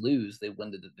Eagles lose, they win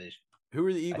the division. Who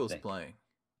are the Eagles think. playing?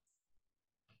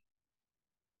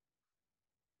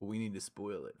 We need to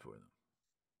spoil it for them.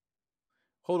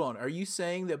 Hold on. Are you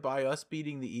saying that by us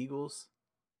beating the Eagles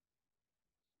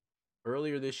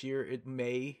earlier this year, it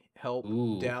may help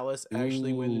Ooh. Dallas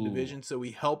actually win the Ooh. division? So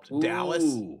we helped Dallas?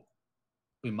 Ooh.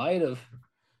 We might have.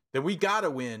 Then we got to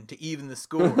win to even the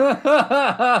score.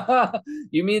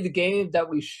 You mean the game that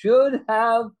we should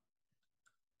have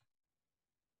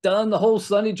done the whole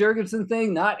Sonny Jurgensen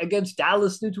thing, not against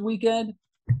Dallas this weekend?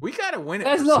 We got to win it.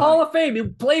 That's for the Hall Sonny. of Fame. He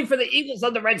played for the Eagles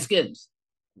and the Redskins.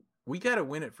 We got to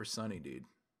win it for Sonny, dude.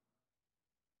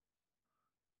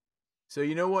 So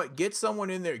you know what? Get someone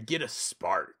in there. Get a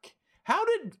spark. How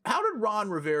did Ron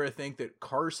Rivera think that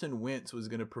Carson Wentz was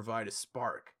going to provide a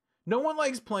spark? No one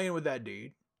likes playing with that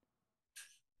dude.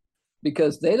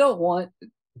 Because they don't want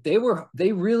they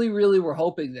really, really were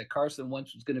hoping that Carson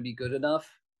Wentz was going to be good enough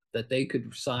that they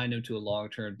could sign him to a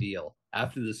long-term deal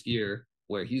after this year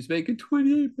where he's making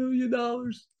 $28 million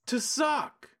To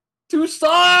suck. to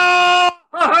suck.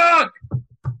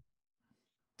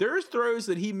 There's throws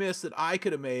that he missed that I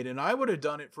could have made, and I would have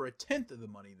done it for 1/10 of the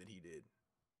money that he did.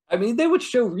 I mean, they would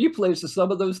show replays of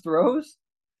some of those throws,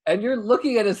 and you're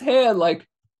looking at his hand like,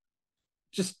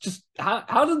 just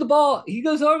how did the ball? He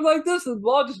goes over like this, and the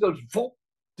ball just goes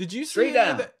Did you see Straight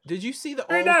down. Did you see the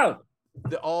straight down.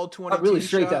 all 22 Not really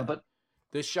straight shot? down, but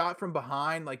The shot from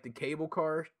behind, like the cable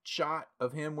car shot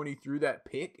of him when he threw that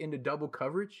pick into double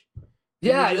coverage.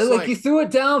 Yeah, like he threw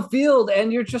it downfield,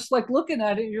 and you're just like looking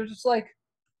at it. You're just like,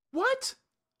 what?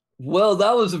 Well,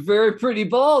 that was a very pretty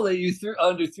ball that you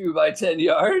threw by 10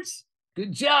 yards.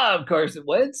 Good job, Carson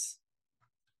Wentz.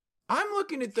 I'm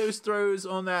looking at those throws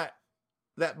on that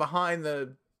behind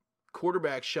the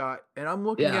quarterback shot, and I'm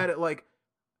looking at it like,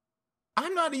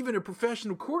 I'm not even a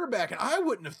professional quarterback, and I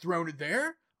wouldn't have thrown it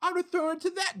there. I would have thrown it to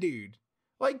that dude.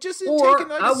 Like, just taking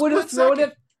like I would have thrown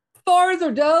it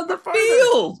farther down the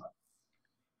field.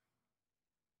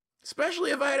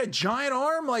 Especially if I had a giant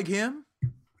arm like him.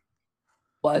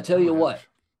 Well, I tell you what,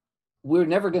 we're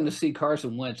never going to see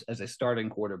Carson Wentz as a starting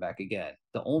quarterback again.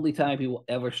 The only time he will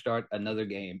ever start another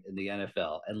game in the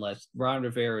NFL, unless Ron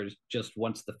Rivera just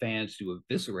wants the fans to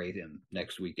eviscerate him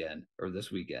next weekend or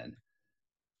this weekend,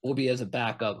 will be as a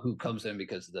backup who comes in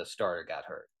because the starter got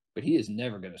hurt. But he is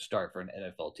never going to start for an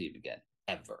NFL team again,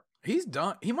 ever. He's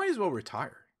done. He might as well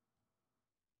retire.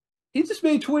 He just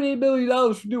made $28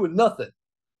 million for doing nothing.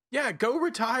 Yeah, go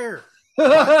retire.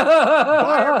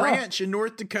 Buy a ranch in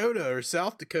North Dakota or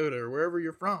South Dakota or wherever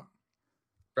you're from.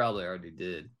 Probably already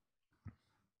did.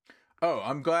 Oh,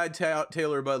 I'm glad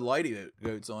Taylor Bud Lighty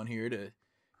Goat's on here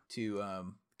to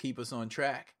keep us on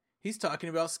track. He's talking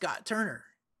about Scott Turner.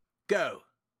 Go.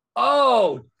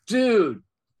 Oh, dude,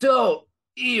 don't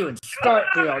even start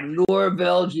me on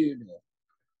Norvell Jr.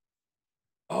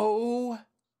 Oh,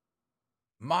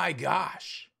 my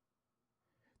gosh.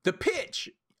 The pitch.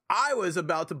 I was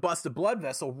about to bust a blood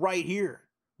vessel right here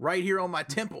on my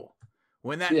temple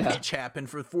when that pitch happened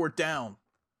for 4th down.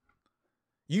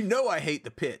 You know I hate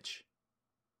the pitch.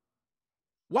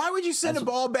 Why would you send a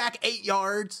ball back 8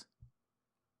 yards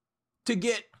to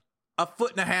get a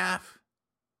 1.5 feet?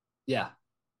 Yeah.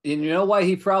 And you know why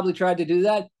he probably tried to do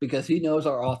that? Because he knows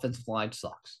our offensive line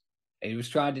sucks. And he was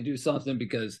trying to do something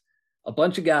because a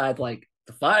bunch of guys, like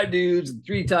the 5 dudes and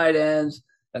 3 tight ends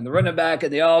and the running back,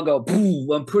 and they all go boom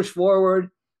and push forward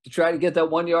to try to get that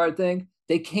 1 yard thing.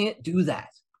 They can't do that.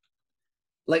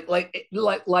 Like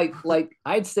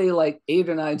I'd say like 8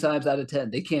 or 9 times out of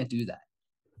 10, they can't do that.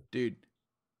 Dude,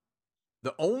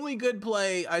 the only good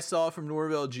play I saw from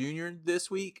Norvell Jr.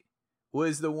 this week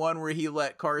was the one where he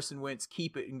let Carson Wentz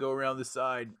keep it and go around the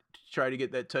side to try to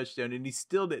get that touchdown, and he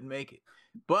still didn't make it.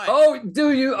 But are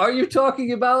you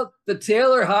talking about the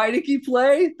Taylor Heinicke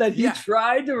play that he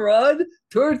tried to run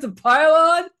towards the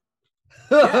pylon?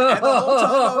 Yeah, and the whole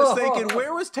time I was thinking,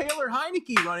 where was Taylor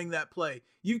Heinicke running that play?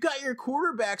 You've got your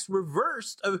quarterbacks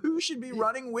reversed of who should be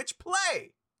running which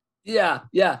play. Yeah,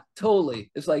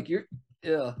 totally. It's like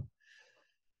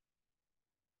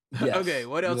Yes, okay,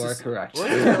 what else? You are correct.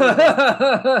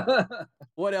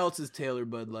 What else is Taylor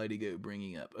Bud Lighty Goat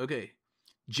bringing up? Okay,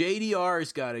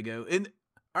 JDR's got to go. And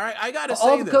all right, I got to say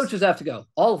all the coaches have to go.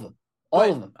 All of them.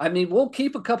 All of them. I mean, we'll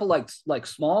keep a couple like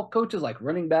small coaches, like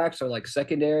running backs or like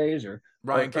secondaries or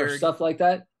stuff like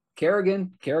that.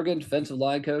 Kerrigan, defensive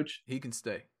line coach. He can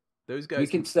stay. Those guys. He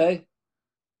can stay.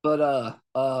 But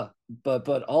all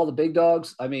the big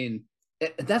dogs. I mean,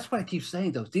 that's what I keep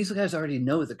saying though. These guys already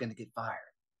know they're going to get fired.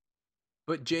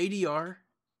 But JDR,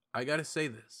 I got to say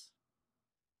this.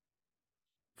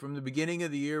 From the beginning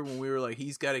of the year when we were like,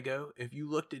 he's got to go. If you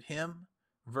looked at him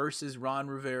versus Ron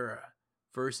Rivera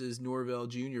versus Norvell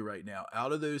Jr. right now,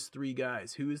 out of those 3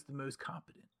 guys, who is the most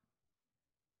competent?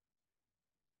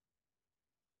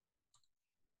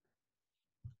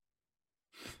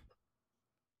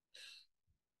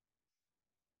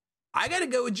 I got to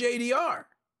go with JDR.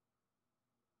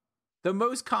 The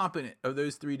most competent of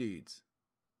those 3 dudes.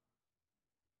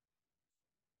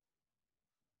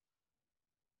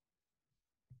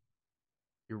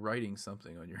 You're writing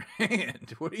something on your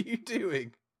hand. What are you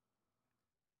doing?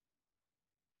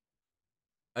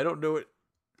 I don't know it.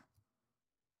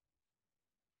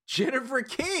 Jennifer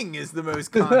King is the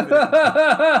most confident.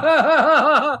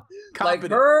 Like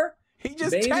her? He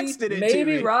just texted it to me.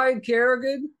 Maybe Ryan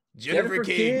Kerrigan. Jennifer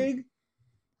King.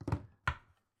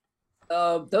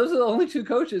 Those are the only 2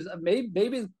 coaches. Maybe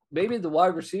the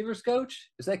wide receivers coach.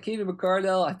 Is that Keenan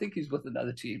McCardell? I think he's with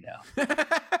another team now.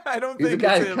 I don't he's think the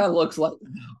guy who kind of looks like.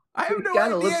 I have no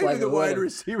idea who the wide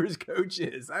receivers coach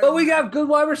is. But we got good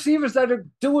wide receivers that are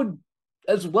doing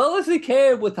as well as they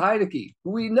can with Heinicke.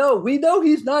 We know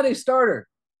he's not a starter,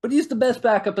 but he's the best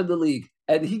backup in the league,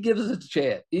 and he gives us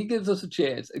a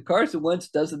chance. And Carson Wentz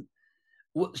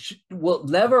will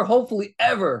never, hopefully,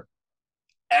 ever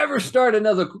start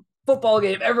another football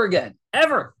game ever again.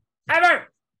 Ever.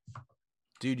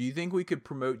 Dude, do you think we could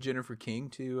promote Jennifer King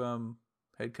to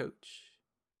head coach?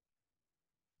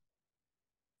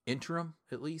 Interim,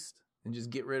 at least, and just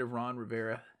get rid of Ron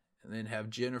Rivera and then have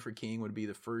Jennifer King would be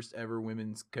the first ever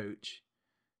women's coach.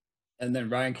 And then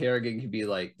Ryan Kerrigan could be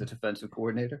like the defensive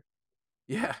coordinator.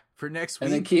 Yeah, for next week.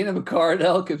 And then Keenan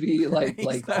McCardell could be like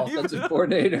He's not offensive even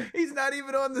coordinator. He's not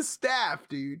even on the staff,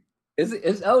 dude.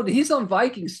 He's on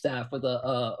Viking staff with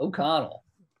O'Connell.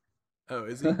 Oh,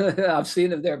 is he? I've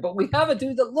seen him there, but we have a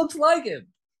dude that looks like him.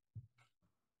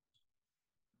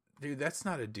 Dude, that's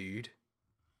not a dude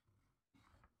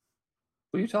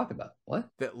What are you talking about? What?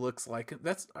 that looks like him.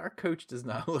 That's our coach does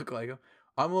not look like him.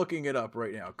 I'm looking it up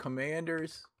right now.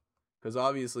 Commanders, because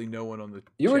obviously no one on the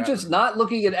You were chat just room- not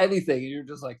looking at anything, and you're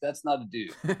just like, "That's not a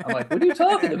dude." I'm like, "What are you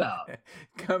talking about?"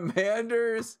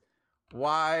 Commanders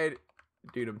wide.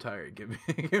 Dude, I'm tired. Give me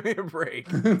a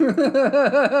break.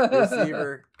 Receiver.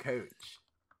 Receiver coach.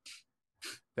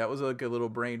 That was like a little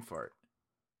brain fart.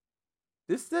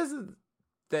 This doesn't.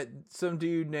 That some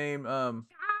dude named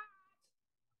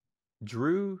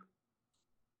Drew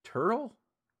Terrell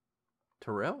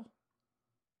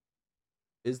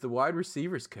is the wide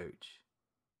receivers coach.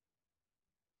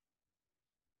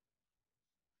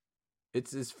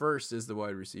 It's his first as the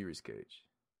wide receivers coach.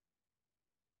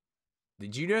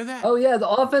 Did you know that? Oh yeah, the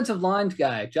offensive line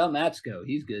guy, John Matsko.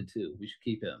 He's good too. We should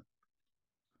keep him.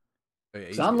 Oh, yeah,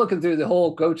 he's So I'm good. looking through the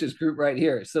whole coaches group right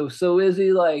here. So is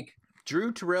he like?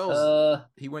 Drew Terrell's.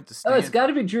 He went to Stanford. It's got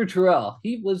to be Drew Terrell.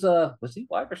 He was he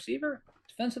wide receiver,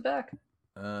 defensive back,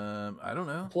 I don't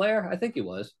know. player? I think he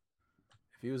was.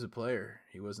 If he was a player,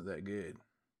 he wasn't that good.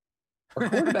 Our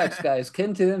quarterbacks guy is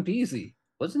Ken Zampese.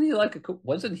 Wasn't he like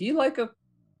a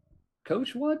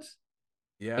coach once?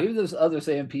 Yeah. Maybe there's other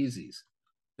Zampeses.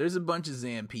 There's a bunch of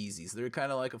Zampeses. They're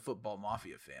kind of like a football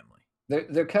mafia family.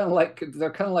 They're kind of like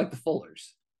the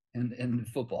Fullers in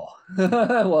football.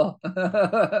 Well,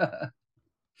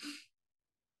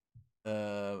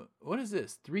 what is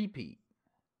this? 3-peat.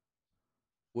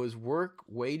 Was work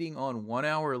waiting on 1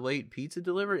 hour late pizza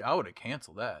delivery? I would have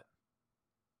canceled that.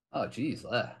 oh geez,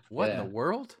 What in yeah. the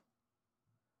world?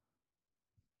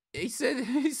 He said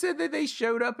that they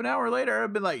showed up an hour later.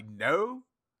 I'd been like, no.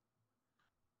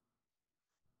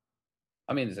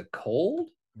 I mean, is it cold?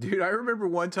 Dude, I remember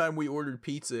one time we ordered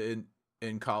pizza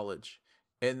in college,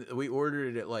 and we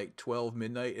ordered it at like 12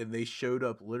 midnight, and they showed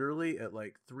up literally at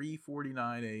like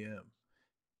 3:49 a.m.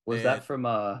 Was And- that from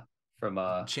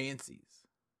Chancey's.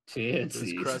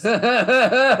 Chances? crusty.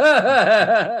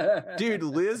 Dude,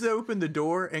 Liz opened the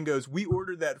door and goes, "We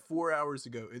ordered that 4 hours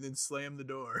ago," and then slammed the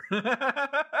door.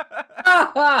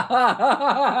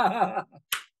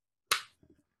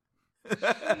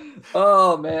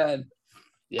 Oh man,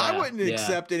 yeah, I wouldn't yeah.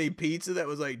 accept any pizza that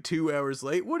was like 2 hours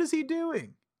late. What is he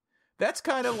doing? That's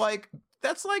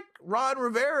like Ron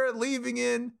Rivera leaving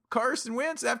in Carson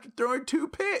Wentz after throwing 2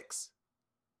 picks.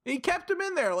 He kept him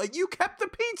in there. Like, you kept the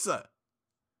pizza.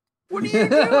 What are you doing?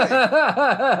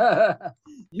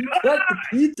 You cut the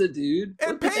pizza, dude.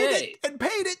 and What the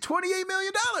paid it $28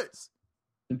 million.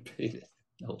 And paid it.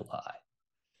 No lie.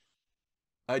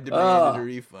 I demanded a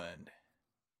refund.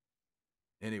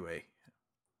 Anyway,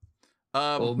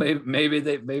 Well, maybe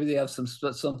they have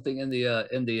something in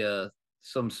the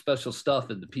some special stuff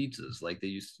in the pizzas like they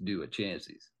used to do at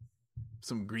Chancey's.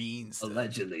 some green stuff.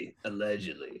 Allegedly,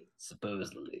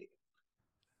 supposedly.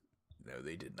 No,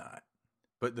 they did not.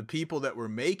 But the people that were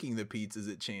making the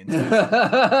pizzas at Chancey's,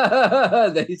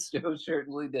 They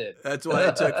certainly did. that's why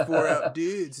it took 4 hours.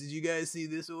 Dudes, did you guys see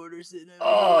this order sitting over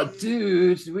Oh, here?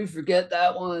 dude, did we forget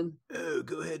that one? Oh,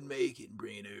 go ahead and make it and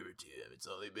bring it over to him. It's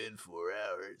only been 4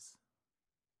 hours.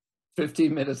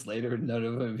 15 minutes later, none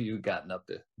of you gotten up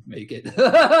to make it.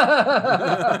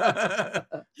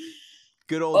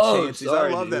 Good old Oh, Chancey's.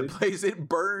 sorry, I love dude. that place. It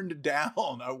burned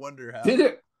down. I wonder how. Did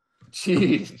it?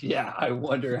 Jeez, yeah, I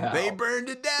wonder how. They burned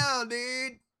it down,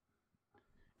 dude.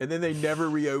 And then they never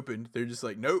reopened. They're just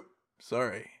like, nope,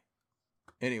 sorry.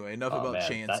 Anyway, enough Oh, about man,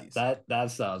 Chancey's.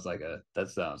 that sounds like a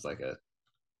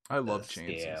I love scam.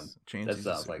 Chancey's. Chancey's that is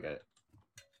sounds like a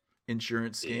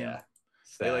insurance scam. yeah.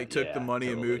 They like took the Yeah, money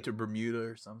and totally. moved to Bermuda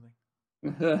or something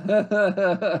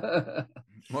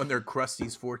on their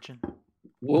Krusty's fortune.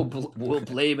 We'll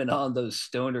blame it on those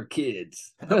stoner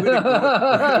kids. I'm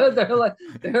gonna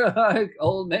they're like,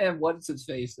 old man, what's his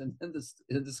face, and the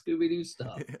Scooby Doo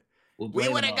stuff. We'll We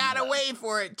blame would it have on got that. away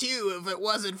for it too if it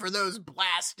wasn't for those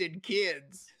blasted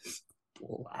kids.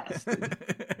 Blasted.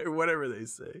 Or whatever they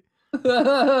say. What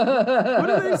What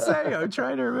do they say? I'm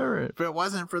trying to remember it. If it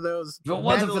wasn't for those If it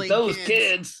wasn't for meddling those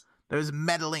kids. those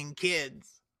meddling kids.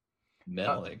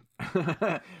 Meddling.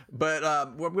 But what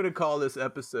I'm gonna call this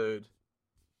episode,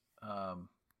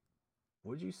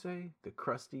 what'd you say? The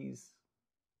Krusties,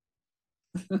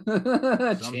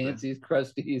 Chancy's,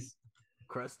 Krusty's.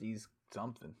 Krusty's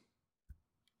something.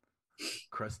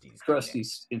 Krusty's.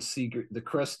 Krusty's in secret. The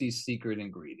Krusty's secret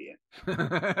ingredient.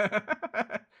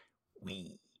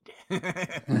 Weed. They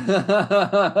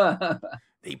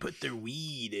They put their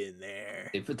weed in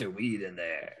there. put their weed in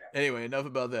there. Anyway, enough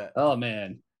about that. Oh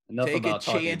man, enough Take a about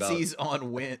talking about. chances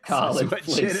on Wentz. college That's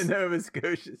what place. Jen and Nova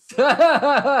Scotia said.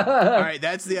 All All right,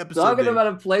 that's the episode. Talking dude. about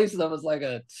a place that was like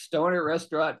a stoner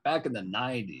restaurant back in the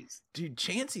 90s Dude,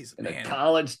 Chancey's, in a man.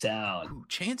 college town. Ooh,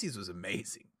 Chancey's was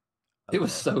amazing. I It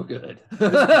was love so good.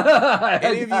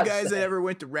 Any of you guys that ever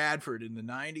went to Radford in the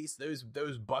 90s,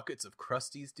 those buckets of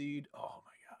Krusties, dude. Oh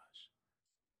my gosh.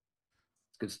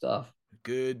 Good stuff.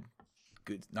 Good.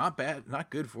 Not bad. Not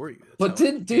good for you. That's But how it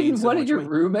didn't gains so one of much your weight.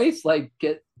 roommates like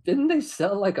didn't they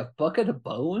sell like a bucket of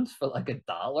bones for like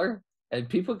 $1? And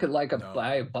people could like No.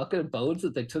 buy a bucket of bones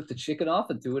that they took the chicken off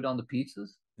and threw it on the pizzas?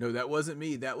 No, that wasn't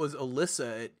me. That was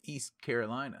Alyssa at East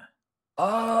Carolina.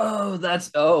 Oh,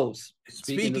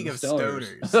 speaking of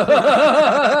stoners.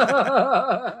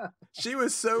 She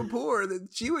was so poor that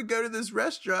she would go to this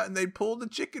restaurant and they'd pull the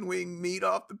chicken wing meat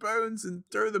off the bones and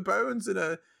throw the bones in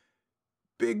a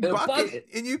big In a bucket, bucket.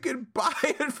 and you could buy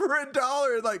it for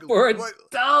 $1. Like For what?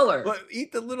 $1. What?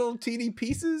 Eat the little teeny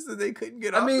pieces that they couldn't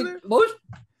get I off mean, of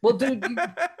dude,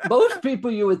 most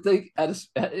people you would think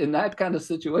in that kind of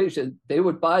situation, they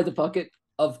would buy the bucket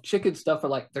of chicken stuff for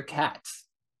like their cats,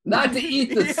 not to eat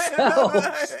Yeah,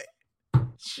 themselves. no,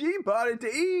 she bought it to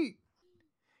eat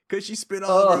because she spent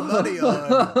all of her money on.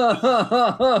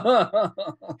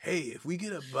 Hey, if we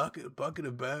get a bucket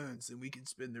of bones, then we can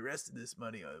spend the rest of this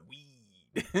money on weed.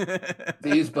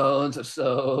 These bones are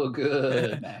so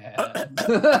good, man.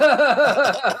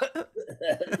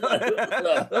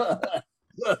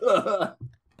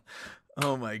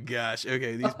 Oh my gosh.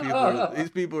 Okay, these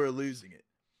people are losing it.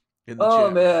 In the Oh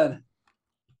chat. man,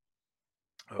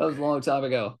 that was a Okay. long time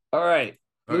ago. All right,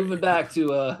 All right. moving back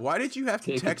to Why did you have to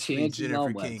take a text me chance Jennifer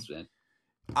on King? Wentz, man.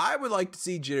 I would like to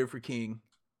see Jennifer King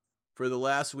for the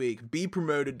last week be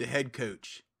promoted to head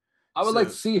coach. I would like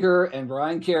to So- see her and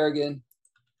Ryan Kerrigan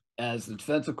as the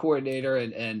defensive coordinator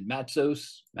and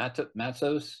Matsos. I don't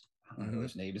know Mhm.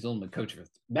 his name. He's only coach for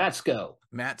Matsko.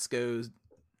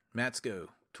 Matsko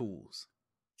tools.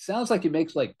 Sounds like he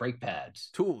makes like brake pads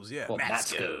Tools, yeah. Well,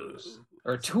 Matskos.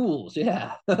 or tools.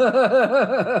 Yeah.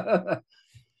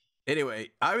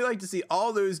 Anyway, I would like to see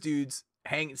all those dudes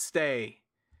stay.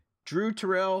 Drew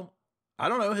Terrell, I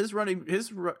don't know, his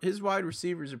wide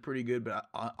receivers are pretty good, but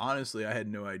honestly, I had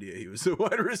no idea he was the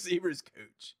wide receivers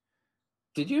coach.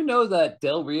 Did you know that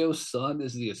Del Rio's son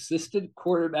is the assistant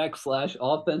quarterback /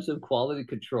 offensive quality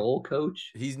control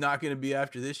coach? He's not going to be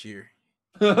after this year.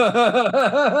 that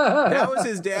That was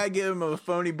his dad giving him a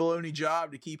phony baloney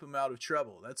job to keep him out of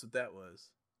trouble. That's what that was.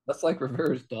 That's like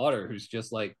Rivera's daughter, who's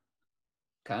just like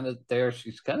kind of there.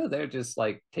 She's kind of there, just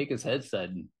like take his headset,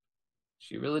 and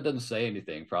she really doesn't say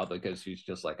anything, probably because she's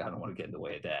just like, I don't want to get in the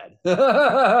way of dad.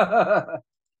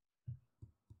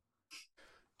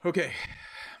 Okay.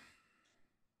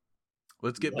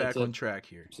 Let's get That's back it. on track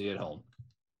here. See you at home.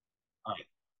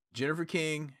 Jennifer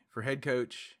King for head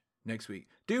coach next week.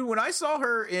 Dude, when I saw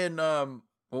her in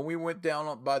when we went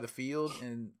down by the field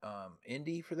in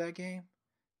Indy for that game,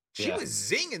 she Yeah. was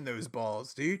zinging those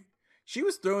balls, dude. She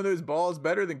was throwing those balls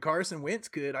better than Carson Wentz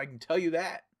could, I can tell you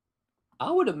that.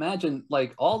 I would imagine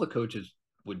like all the coaches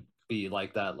would be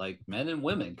like that, like men and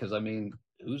women, because I mean,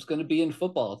 who's going to be in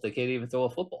football if they can't even throw a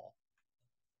football?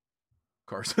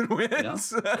 Carson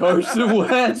Wentz. Carson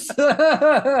Wentz.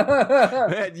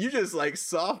 Man, you just like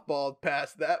softballed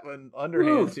past that one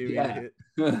underhand Ooh, to me. yeah.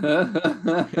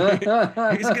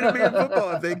 He's gonna be in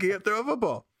football if they can't throw a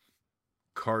football.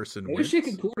 Carson Maybe Wentz. she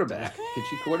can quarterback. Can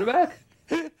she quarterback?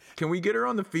 Can we get her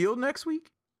on the field next week?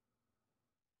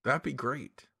 That'd be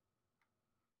great.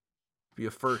 Be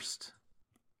a first.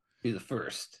 Be the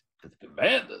first. The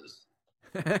Commanders.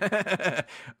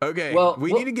 Okay. Well,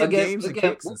 we well, need to get again- games and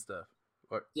again, kicks and stuff.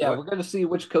 Yeah, What? we're gonna see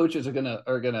which coaches are gonna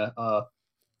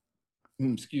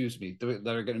excuse me, that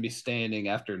are gonna be standing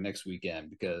after next weekend,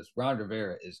 because Ron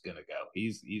Rivera is gonna go. He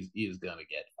is gonna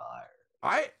get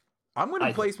fired. I'm going to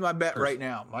I place my bet right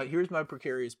personally. now. Here's my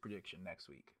precarious prediction next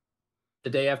week. The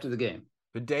day after the game.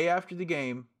 The day after the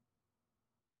game,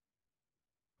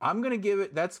 I'm going to give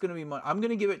it. That's going to be I'm going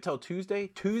to give it till Tuesday.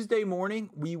 Tuesday morning,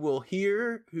 we will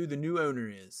hear who the new owner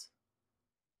is.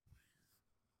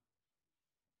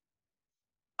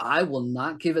 I will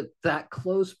not give it that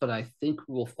close, but I think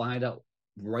we'll find out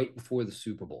right before the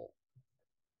Super Bowl.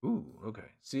 Ooh, okay.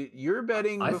 See, you're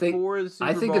betting I think- before the Super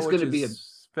I think Bowl, it's gonna which be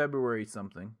is February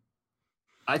something.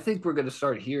 I think we're going to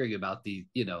start hearing about the,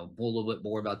 a little bit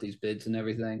more about these bids and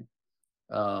everything.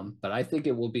 But I think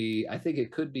it will be, I think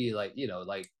it could be like,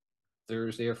 like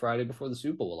Thursday or Friday before the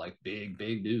Super Bowl, like big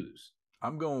news.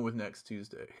 I'm going with next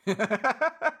Tuesday.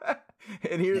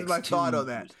 And here's Next my thought on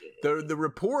that. Tuesday. The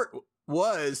report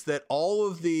was that all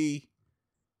of the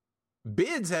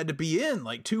bids had to be in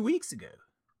like 2 weeks ago.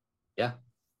 Yeah.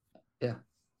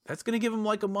 That's going to give them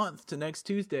like a month to next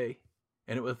Tuesday.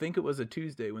 And I think it was a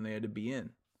Tuesday when they had to be in.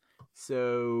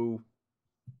 So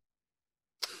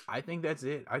I think that's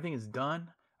it. I think it's done.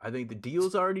 I think the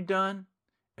deal's already done.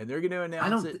 And they're going to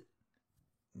announce it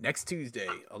next Tuesday,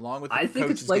 along with the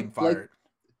coaches getting fired.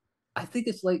 I think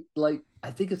it's like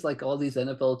all these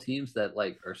NFL teams that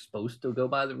like are supposed to go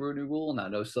by the Rooney Rule, and I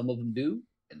know some of them do,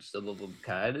 and some of them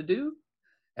kind of do,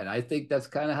 and I think that's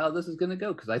kind of how this is going to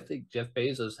go, because I think Jeff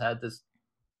Bezos had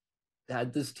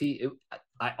this team.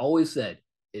 I always said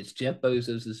it's Jeff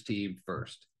Bezos' team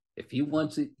first. If he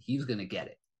wants it, he's going to get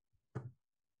it.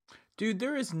 Dude,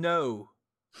 there is no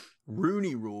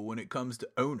Rooney Rule when it comes to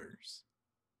owners.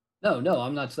 No,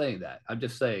 I'm not saying that. I'm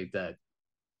just saying that,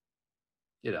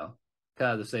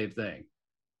 kind of the same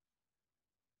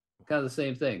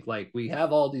thing. Like, we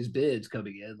have all these bids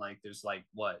coming in. Like, there's like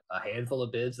a handful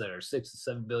of bids that are $6 to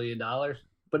 $7 billion,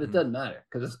 but it doesn't matter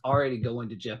because it's already going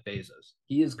to Jeff Bezos.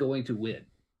 He is going to win.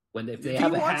 If he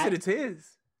wants it, it's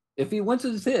his. If he wants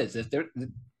it, it's his. If they're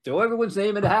throw everyone's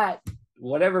name in a hat,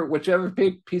 whichever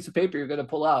piece of paper you're going to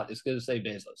pull out, it's going to say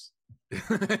Bezos.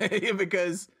 Yeah,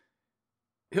 because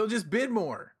he'll just bid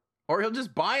more, or he'll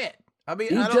just buy it. I mean,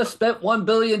 he just spent $1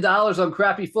 billion on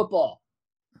crappy football.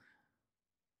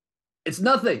 It's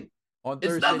nothing.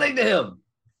 It's nothing to him.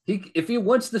 If he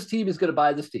wants this team, he's going to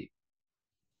buy this team.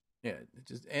 Yeah,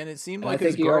 it seemed like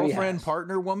his girlfriend,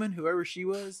 partner, woman, whoever she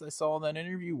was, I saw in that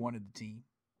interview, wanted the team.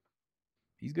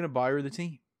 He's going to buy her the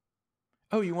team.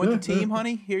 Oh, you want the team,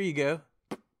 honey? Here you go.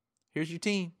 Here's your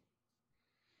team.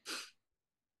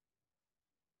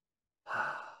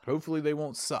 Hopefully they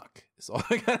won't suck. That's all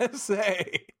I gotta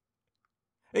say.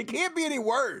 It can't be any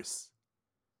worse.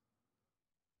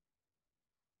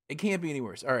 It can't be any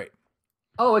worse. All right.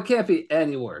 Oh, it can't be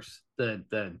any worse than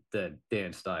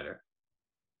Dan Snyder.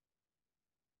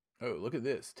 Oh, look at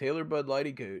this. Taylor Bud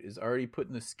Lighty Goat is already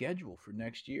putting the schedule for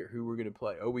next year. Who we're going to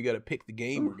play. Oh, we got to pick the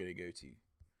game we're going to go to.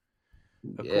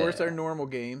 Of course, our normal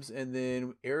games. And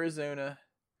then Arizona,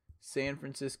 San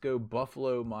Francisco,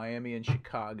 Buffalo, Miami, and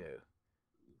Chicago.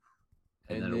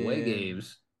 And then away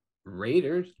games,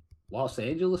 Raiders, Los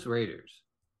Angeles Raiders,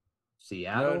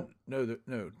 Seattle. No,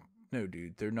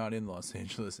 dude. They're not in Los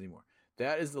Angeles anymore.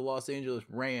 That is the Los Angeles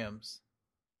Rams.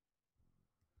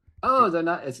 Oh, they're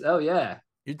not. Yeah.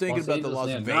 You're thinking about the Las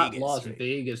Vegas. Not Las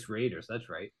Vegas Raiders. That's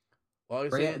right.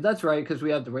 That's right, because we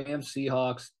have the Rams,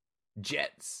 Seahawks,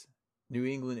 Jets, New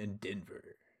England, and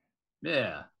Denver.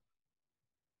 Yeah.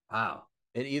 Wow.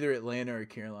 And either Atlanta or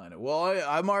Carolina. Well,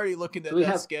 I'm already looking at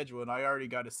that schedule, and I already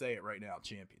got to say it right now,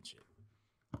 championship.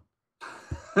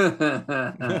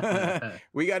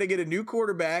 We got to get a new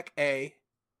quarterback,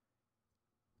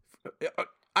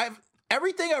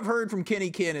 Everything I've heard from Kenny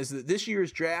Ken is that this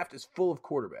year's draft is full of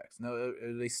quarterbacks. Now,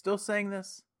 are they still saying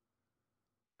this?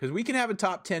 Because we can have a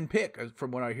top 10 pick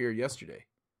from what I hear yesterday.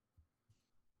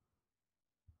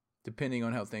 Depending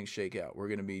on how things shake out. We're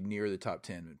going to be near the top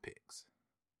 10 in picks.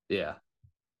 Yeah.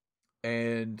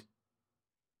 And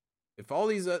if all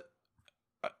these...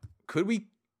 could we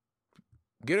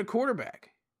get a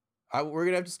quarterback? We're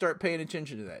going to have to start paying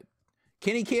attention to that.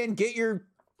 Kenny Ken, get your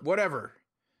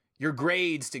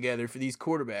grades together for these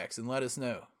quarterbacks and let us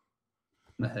know.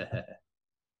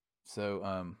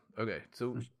 So, okay.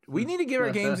 So we need to get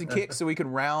our games and kicks so we can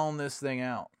round this thing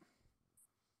out.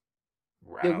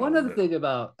 One other thing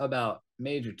about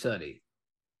Major Tuddy.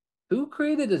 Who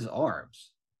created his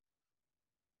arms?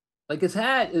 Like his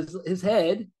head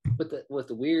with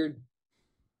the weird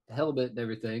helmet and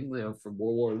everything, from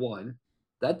World War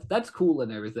I. That's cool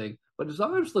and everything. But his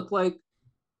arms look like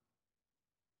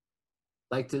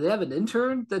do they have an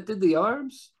intern that did the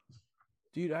arms?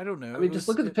 Dude, I don't know. I mean, just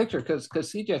look at the picture, because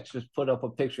CJ just put up a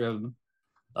picture of him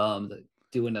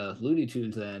doing a Looney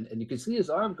Tunes then, and you can see his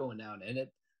arm going down, and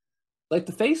it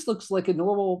the face looks like a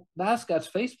normal mascot's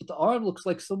face, but the arm looks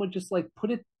like someone just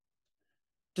put it.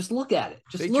 Just look at it.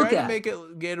 Just look at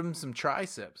it. Get him some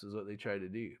triceps is what they try to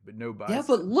do, but no biceps. Yeah,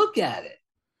 but look at it.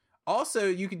 Also,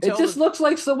 you can tell it just looks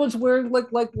like someone's wearing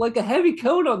like a heavy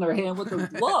coat on their hand with their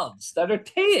gloves that are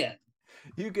tan.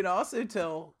 You can also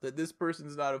tell that this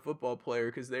person's not a football player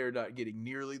because they are not getting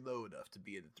nearly low enough to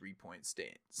be in the 3-point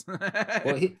stance.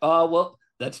 Well,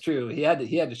 that's true. He had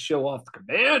to show off the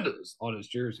Commanders on his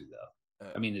jersey, though.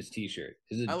 I mean, his T-shirt.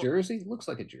 Is it a jersey? It looks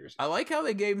like a jersey. I like how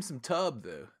they gave him some tub,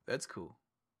 though. That's cool.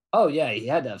 Oh yeah, he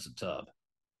had to have some tub.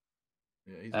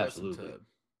 Yeah, he's absolutely got some tub.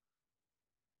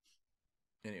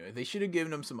 Anyway, they should have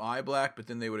given him some eye black, but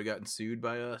then they would have gotten sued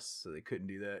by us, so they couldn't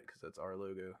do that because that's our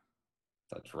logo.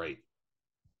 That's right.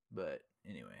 But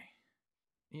anyway,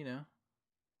 you know.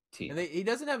 Team. And he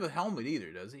doesn't have a helmet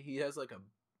either, does he? He has like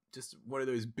just one of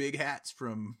those big hats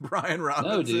from Brian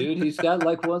Robinson. No, dude, he's got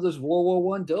like one of those World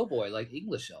War I doughboy, like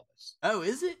English helmets. Oh,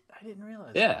 is it? I didn't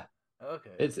realize. Yeah. That.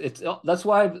 Okay. It's that's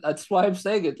why I'm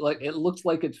saying it. Like it looks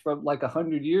like it's from like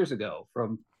 100 years ago.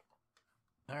 From.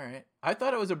 All right, I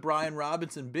thought it was a Brian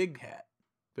Robinson big hat,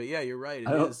 but yeah, you're right.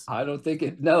 I don't think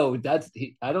it. No,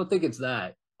 I don't think it's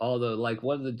that. Although, like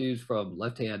one of the dudes from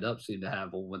Left Hand Up seemed to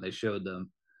have one when they showed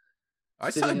them.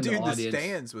 I saw a dude in the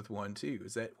stands with one too.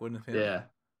 Is that one of him? Yeah,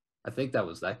 I think that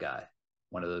was that guy.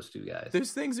 One of those two guys.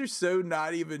 Those things are so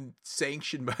not even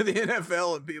sanctioned by the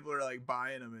NFL, and people are like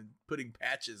buying them and putting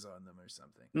patches on them or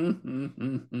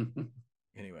something.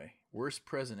 Anyway, worst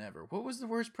present ever. What was the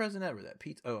worst present ever? That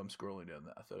pizza? Oh, I'm scrolling down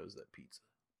that. I thought it was that pizza.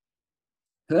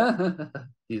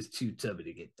 He's too tubby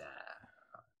to get down.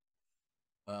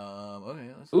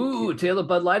 Okay. Ooh, Taylor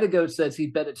Bud Light Ago says he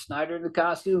bet at Snyder in the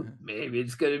costume. Maybe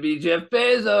it's gonna be Jeff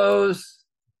Bezos.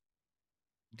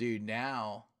 Dude,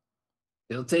 now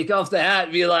he'll take off the hat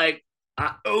and be like,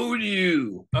 "I owe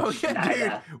you." Oh yeah,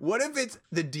 dude. What if it's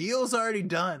the deal's already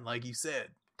done, like you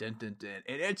said? Dun, dun, dun.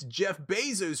 And it's Jeff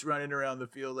Bezos running around the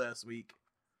field last week.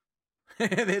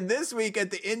 And then this week at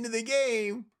the end of the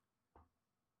game,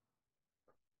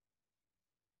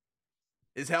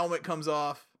 his helmet comes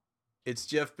off. It's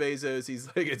Jeff Bezos. He's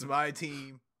like, it's my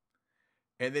team.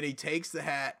 And then he takes the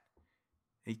hat,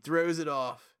 he throws it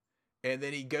off, and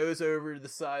then he goes over to the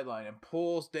sideline and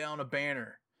pulls down a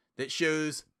banner that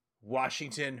shows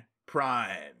Washington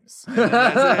Primes. And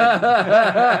that's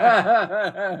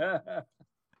it.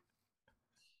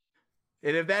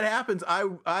 And if that happens,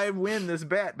 I win this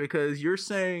bet because you're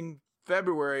saying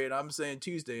February and I'm saying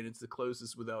Tuesday, and it's the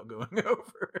closest without going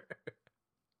over.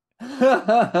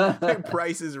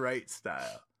 Price is Right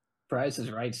style. Price is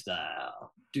Right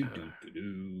style.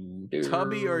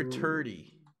 Tubby or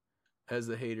Turdy, as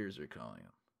the haters are calling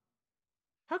him.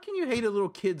 How can you hate a little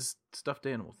kid's stuffed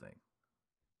animal thing?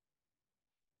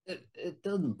 It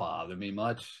doesn't bother me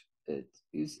much.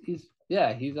 He's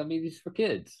for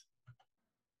kids.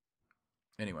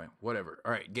 Anyway, whatever.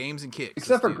 All right, games and kicks.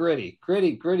 Except for Gritty.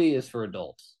 Gritty is for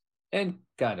adults and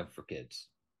kind of for kids.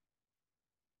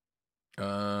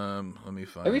 Let me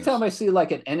find. Every time I see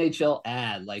like an NHL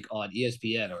ad, like on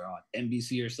ESPN or on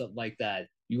NBC or something like that,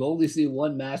 you only see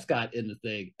one mascot in the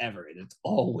thing ever, and it's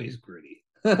always Gritty.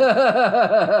 All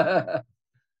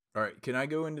right, can I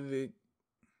go into the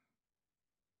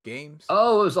games?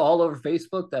 Oh, it was all over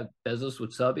Facebook that Bezos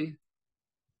would subby.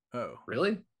 Oh,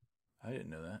 really? I didn't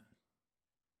know that.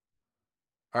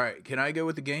 All right, can I go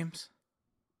with the games?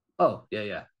 Oh,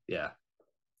 yeah.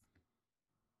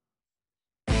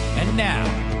 And now,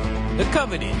 the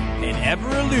coveted and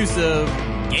ever-elusive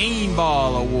Game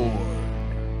Ball Award.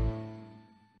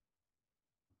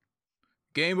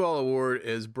 Game Ball Award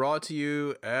is brought to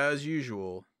you, as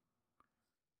usual,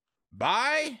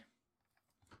 by...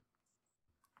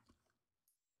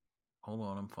 Hold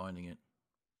on, I'm finding it.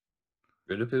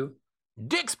 Ridapoo?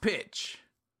 Dick's Pitch.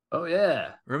 Oh,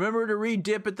 yeah. Remember to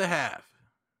re-dip at the half.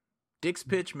 Dick's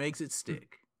Pitch makes it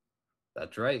stick.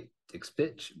 That's right. Dick's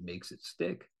Pitch makes it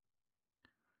stick.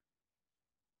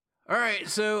 All right,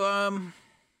 so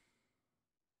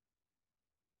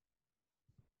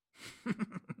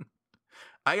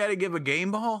I got to give a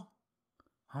game ball.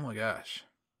 Oh my gosh,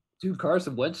 dude!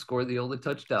 Carson Wentz scored the only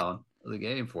touchdown of the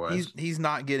game for us. He's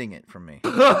not getting it from me.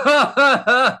 When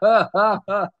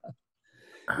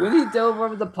he dove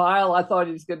over the pile, I thought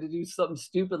he was going to do something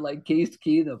stupid like Case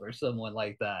Keenum or someone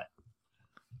like that.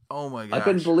 Oh my gosh! I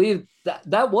couldn't believe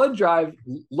that one drive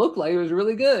looked like it was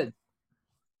really good.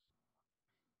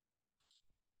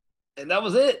 And that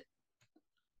was it.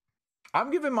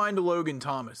 I'm giving mine to Logan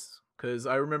Thomas because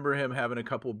I remember him having a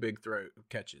couple big throw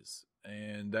catches,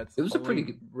 and it was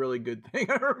really good thing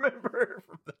I remember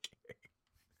from the game.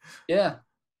 Yeah,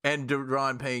 and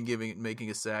Deron Payne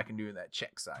making a sack and doing that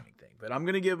check signing thing. But I'm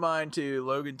gonna give mine to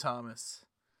Logan Thomas,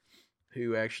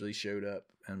 who actually showed up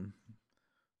and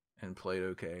played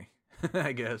okay,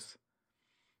 I guess.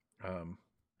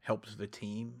 Helped the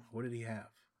team. What did he have?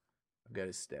 I've got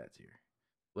his stats here.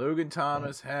 Logan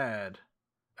Thomas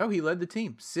he led the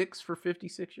team 6 for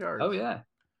 56 yards. Oh, yeah.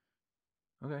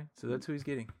 Okay, so that's who he's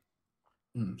getting.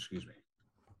 Excuse me.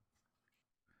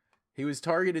 He was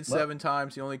targeted 7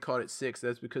 times. He only caught it 6.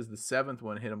 That's because the 7th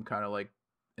one hit him kind of like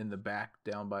in the back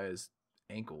down by his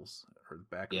ankles or the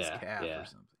back of his calf or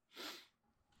something.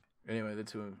 Anyway,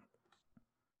 that's who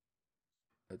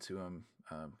I'm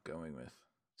going with.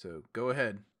 So go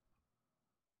ahead.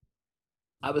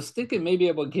 I was thinking maybe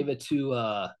I would give it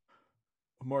to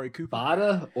Amari Cooper.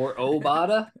 Bada or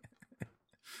Obada.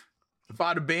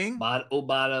 Bada Bing.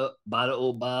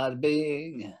 Bada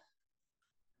Bing. I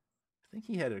think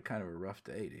he had a kind of a rough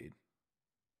day, dude.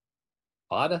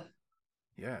 Bada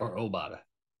Yeah. or Obada?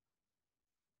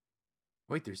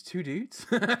 Wait, there's two dudes?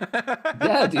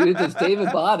 Yeah, dude. There's David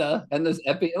Bada and there's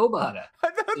Epi Obada.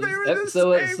 I thought they were the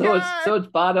So same guy. it's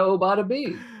Bada Obada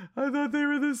Bing. I thought they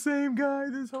were the same guy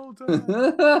this whole time.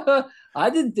 I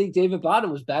didn't think David Bada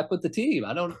was back with the team.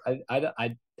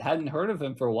 I hadn't heard of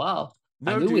him for a while.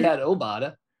 No, I knew we dude. had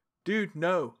Obada. Dude,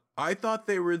 no. I thought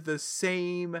they were the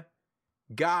same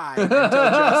guy until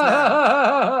just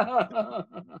now.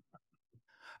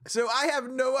 So I have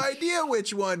no idea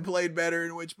which one played better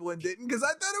and which one didn't because I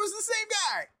thought it was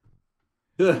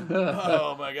the same guy.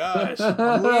 Oh my gosh.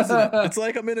 I'm losing it. It's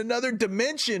like I'm in another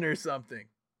dimension or something.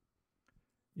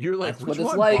 You're like, That's which what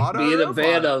it's one, like Bada being or a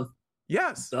fan Obada? of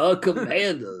Yes. the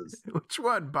Commanders. Which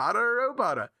one, Bada or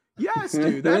Obada? Yes,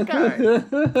 dude, that guy.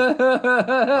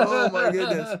 Oh my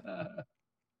goodness.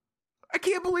 I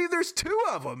can't believe there's two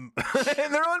of them,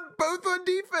 and they're both on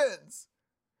defense.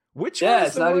 Which one Yeah, is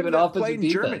it's the not one even that offensive played in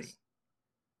defense. Germany?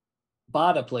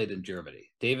 Bada played in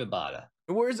Germany. David Bada.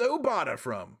 Where's Obada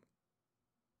from?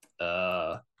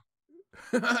 I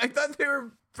thought they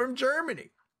were from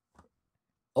Germany.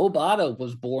 Obada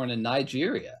was born in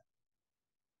Nigeria.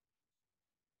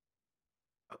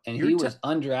 And he was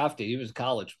undrafted. He was a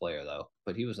college player, though,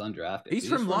 but he was undrafted. He's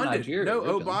from London. Nigeria, No,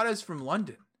 originally. Obada's from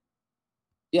London.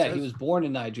 Yeah, says- he was born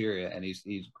in Nigeria, and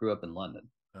he grew up in London.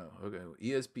 Oh, okay. Well,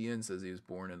 ESPN says he was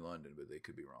born in London, but they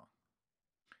could be wrong.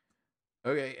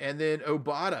 Okay, and then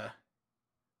Obada.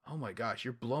 Oh my gosh,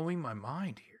 you're blowing my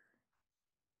mind here.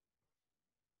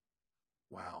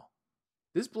 Wow.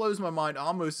 This blows my mind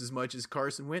almost as much as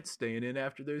Carson Wentz staying in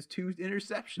after those two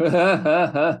interceptions.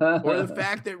 Or the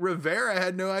fact that Rivera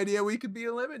had no idea we could be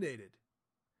eliminated.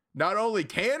 Not only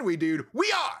can we, dude, we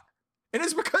are! And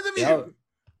it's because of Yeah. you!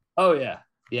 Oh, yeah.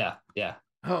 Yeah, yeah.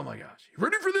 Oh my gosh. You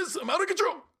ready for this? I'm out of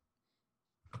control!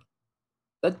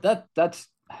 That's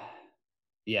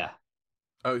yeah.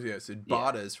 Oh, yeah, so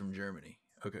Bada is from Germany.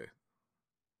 Okay.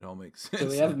 It all makes sense. So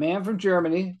we have a man from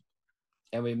Germany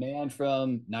and we have a man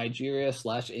from Nigeria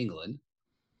 / England.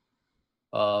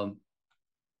 We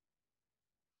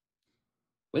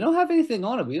don't have anything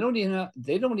on it.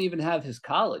 They don't even have his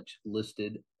college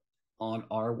listed on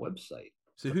our website.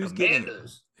 So who's getting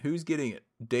it? Who's getting it?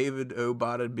 David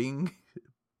Obada Bing?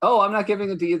 Oh, I'm not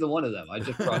giving it to either one of them. I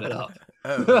just brought it up.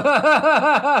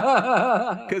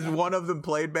 Because one of them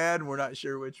played bad and we're not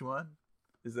sure which one?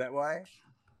 Is that why?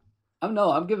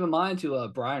 I'm giving mine to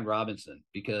Brian Robinson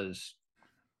because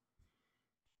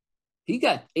he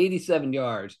got 87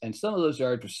 yards, and some of those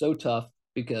yards were so tough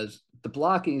because the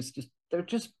blocking is they're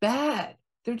just bad.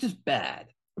 They're just bad.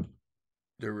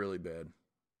 They're really bad.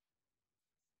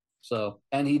 So,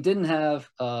 and he didn't have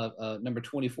number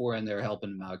 24 in there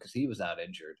helping him out because he was out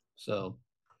injured. So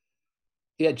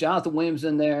he had Jonathan Williams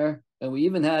in there, and we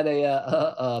even had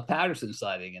a Patterson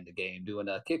sighting in the game doing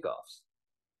kickoffs.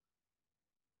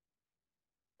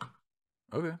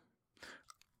 Okay.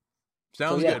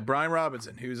 Sounds good. Brian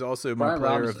Robinson, who's also my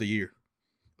player of the year,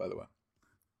 by the way.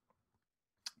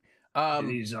 And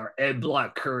he's our Ed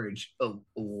Block Courage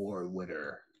Award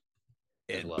winner.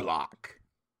 Ed Block.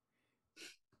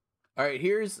 All right,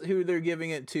 here's who they're giving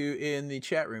it to in the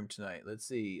chat room tonight. Let's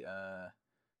see.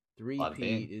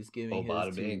 3P is giving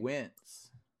his to Wentz.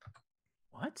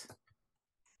 What?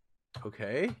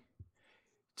 Okay.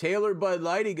 Taylor Bud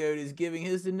Lighty Goat is giving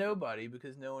his to nobody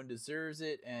because no one deserves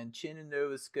it. And Chin in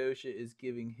Nova Scotia is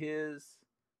giving his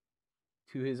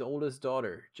to his oldest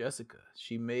daughter, Jessica.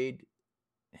 She made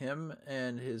him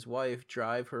and his wife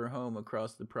drive her home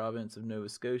across the province of Nova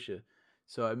Scotia.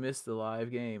 So I missed the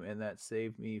live game, and that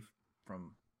saved me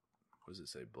from, what does it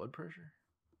say, blood pressure?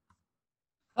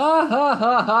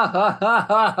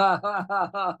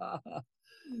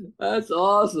 That's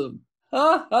awesome.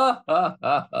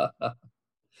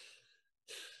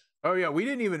 Oh, yeah, we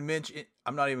didn't even mention it.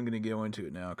 I'm not even going to go into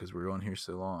it now because we're on here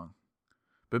so long.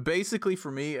 But basically,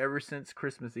 for me, ever since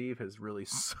Christmas Eve has really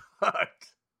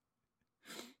sucked.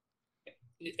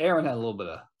 Aaron had a little bit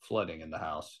of flooding in the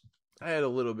house. I had a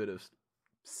little bit of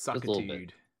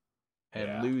suckitude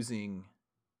and losing,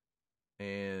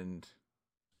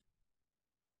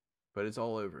 but it's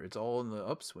all over. It's all in the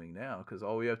upswing now because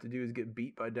all we have to do is get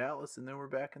beat by Dallas, and then we're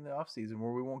back in the offseason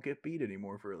where we won't get beat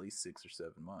anymore for at least 6 or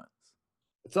 7 months.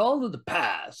 It's all in the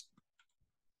past,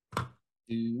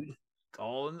 dude.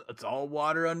 It's all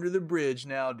water under the bridge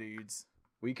now, dudes.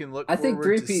 We can look I think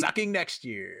forward to 3P sucking next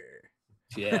year.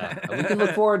 Yeah, we can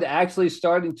look forward to actually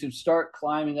starting to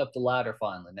climbing up the ladder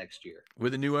finally next year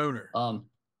with a new owner.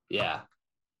 Yeah.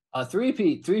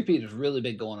 Three-peat has really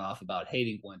been going off about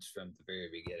hating Wentz from the very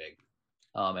beginning.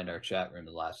 In our chat room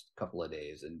the last couple of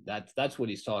days, and that's what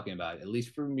he's talking about. At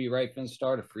least for me, right from the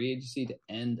start of free agency to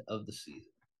end of the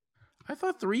season. I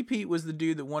thought Three-peat was the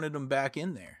dude that wanted him back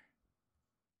in there.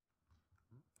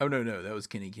 Oh no, that was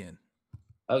Kenny Ken.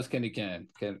 That was Kenny Ken.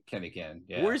 Kenny Ken.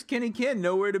 Yeah. Where's Kenny Ken?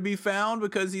 Nowhere to be found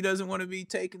because he doesn't want to be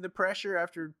taking the pressure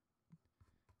after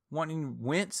wanting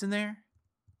Wentz in there.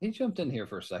 He jumped in here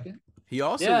for a second. He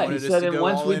also wanted us to go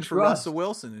all in for Russell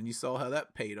Wilson, and you saw how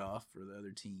that paid off for the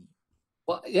other team.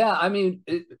 Well, yeah, I mean,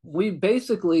 we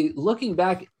basically, looking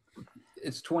back,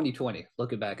 it's 2020,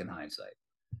 looking back in hindsight.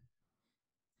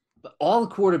 But all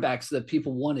the quarterbacks that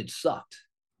people wanted sucked.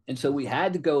 And so we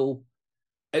had to go.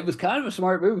 It was kind of a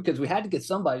smart move because we had to get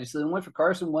somebody. So they went for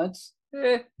Carson Wentz.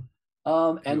 And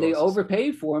they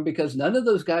overpaid for him because none of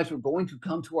those guys were going to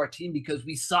come to our team because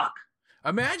we suck.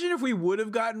 Imagine if we would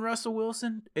have gotten Russell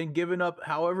Wilson and given up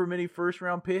however many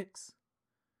first-round picks.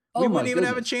 We wouldn't even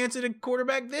have a chance at a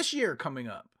quarterback this year coming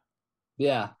up.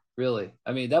 Yeah, really.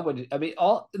 I mean,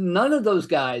 none of those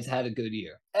guys had a good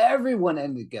year. Everyone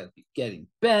ended up getting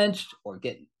benched or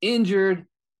getting injured.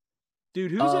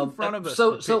 Dude, who's in front of us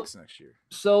for picks next year?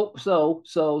 So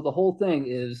the whole thing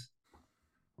is,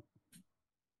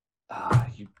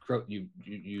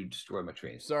 you destroyed my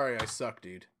train. Sorry, I suck,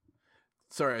 dude.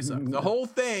 Sorry, I suck. The whole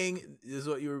thing is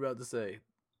what you were about to say,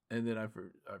 and then I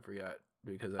forgot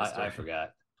because I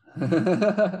forgot.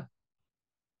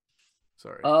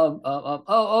 Sorry.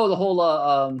 The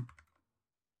whole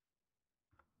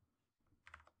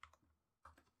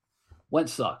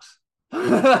Wentz sucks. You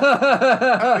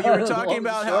were talking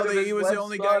about how he was the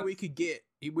only guy we could get.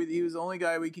 He was the only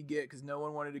guy we could get because no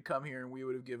one wanted to come here, and we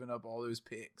would have given up all those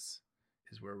picks.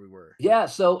 Is where we were. Yeah.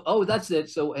 So, that's it.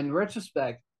 So, in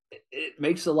retrospect, it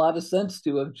makes a lot of sense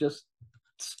to have just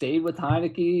stayed with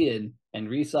Heineke and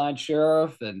re-signed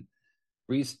Sheriff and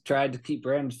tried to keep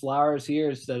Brandon Flowers here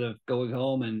instead of going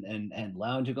home and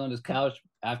lounging on his couch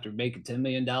after making $10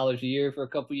 million a year for a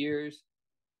couple years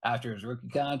after his rookie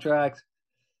contract.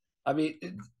 I mean,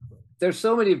 there's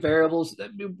so many variables.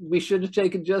 We should have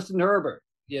taken Justin Herbert,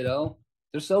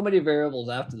 There's so many variables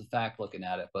after the fact looking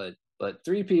at it, but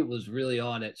Three-peat was really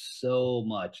on it so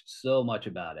much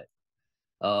about it.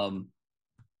 I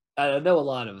know a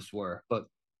lot of us were, but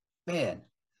man,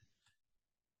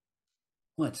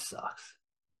 what sucks.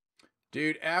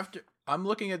 Dude, I'm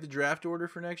looking at the draft order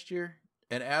for next year,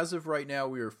 and as of right now,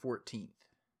 we are 14th.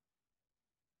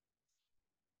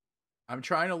 I'm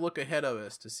trying to look ahead of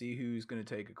us to see who's going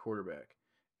to take a quarterback.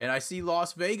 And I see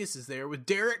Las Vegas is there with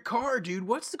Derek Carr, dude.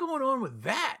 What's going on with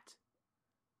that?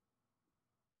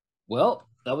 Well,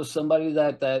 that was somebody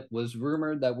that was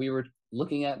rumored that we were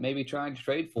looking at maybe trying to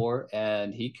trade for,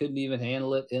 and he couldn't even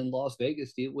handle it in Las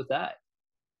Vegas deal with that.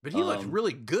 But he looked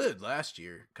really good last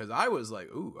year because I was like,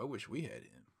 ooh, I wish we had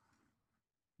him.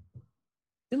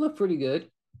 He looked pretty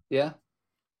good. Yeah.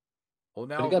 Well,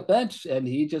 now but he got benched and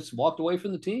he just walked away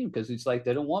from the team because he's like,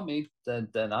 they don't want me. Then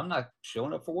I'm not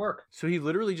showing up for work. So he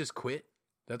literally just quit?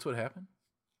 That's what happened?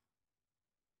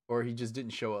 Or he just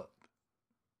didn't show up?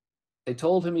 They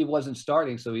told him he wasn't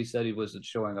starting, so he said he wasn't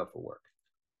showing up for work.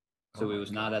 So he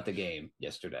was not at the game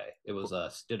yesterday. It was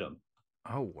Stidham.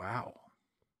 Oh, wow.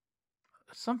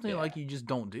 Something like you just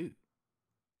don't do.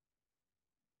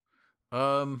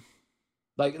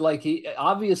 Like he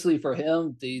obviously for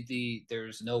him the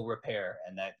there's no repair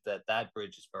and that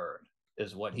bridge is burned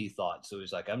is what he thought. So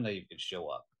he's like, I'm not even gonna show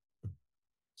up.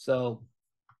 So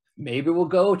maybe we'll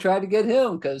go try to get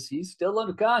him because he's still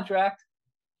under contract.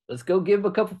 Let's go give him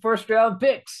a couple first round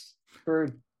picks for.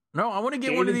 No, I want to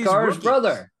get David one of these Carr's rookies.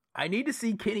 Brother. I need to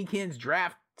see Kenny Ken's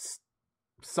draft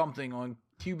something on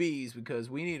QBs because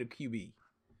we need a QB.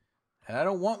 And I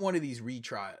don't want one of these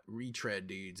retread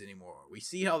dudes anymore. We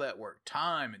see how that worked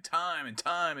time and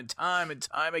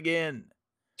time again.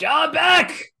 John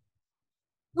Beck!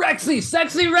 Rexy!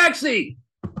 Sexy Rexy!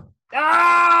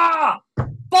 Ah!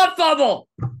 Butt fumble!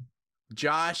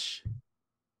 Josh.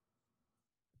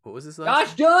 What was his Josh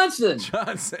last Johnson!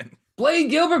 Johnson. Blaine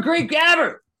Gilbert, Great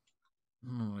Gabbert!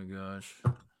 Oh my gosh.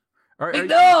 All right.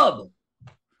 McNubb!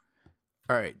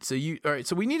 All right, so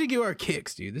we need to get our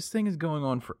kicks, dude. This thing is going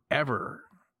on forever.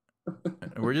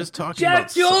 We're just talking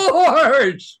Jeff about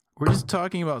George. We're just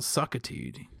talking about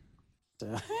suckitude.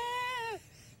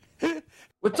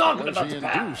 We're talking about the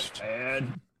past,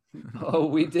 man. Oh,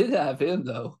 we did have him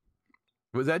though.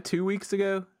 Was that 2 weeks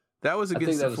ago? That was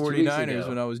against the 49ers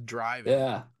when I was driving.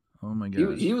 Yeah. Oh my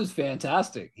gosh. He was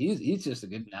fantastic. He's just a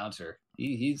good announcer.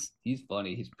 He's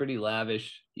funny. He's pretty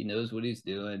lavish. He knows what he's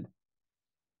doing.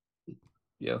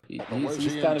 You know,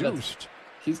 he's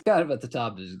kind of at the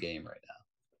top of his game right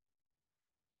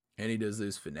now. And he does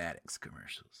those Fanatics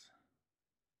commercials.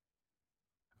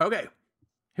 Okay,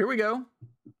 here we go.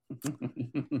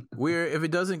 If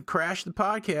it doesn't crash the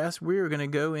podcast, we're going to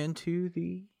go into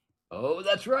the... Oh,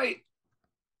 that's right.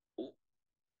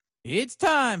 It's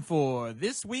time for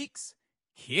this week's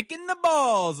Kicking the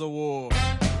Balls Award.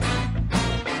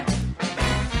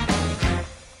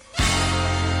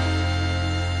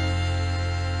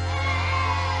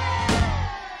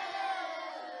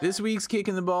 This week's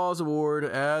Kicking the Balls Award,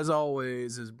 as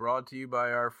always, is brought to you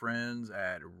by our friends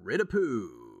at Ridapoo.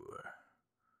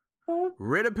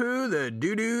 Ridapoo, the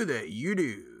doo-doo that you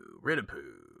do.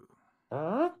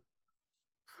 Ridapoo.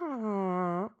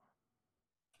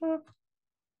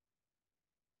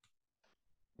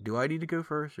 Do I need to go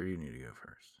first, or do you need to go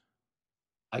first?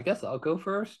 I guess I'll go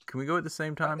first. Can we go at the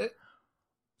same time?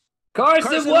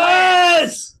 Carson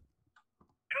Wentz!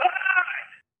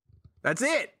 That's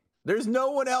it. There's no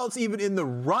one else even in the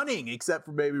running except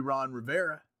for maybe Ron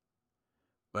Rivera.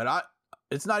 But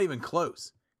it's not even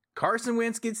close. Carson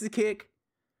Wentz gets the kick.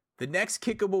 The next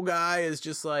kickable guy is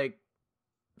just like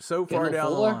so far Kendall down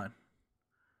Fuller? the line.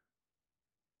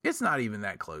 It's not even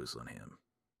that close on him.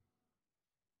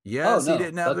 Yes, no, he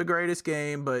didn't have but- the greatest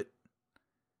game, but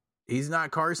he's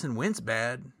not Carson Wentz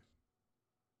bad.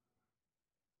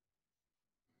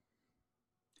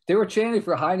 They were chanting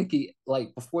for Heineke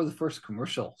like before the first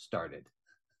commercial started,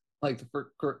 like the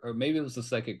first, or maybe it was the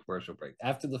second commercial break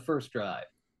after the first drive.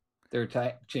 They were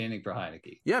chanting for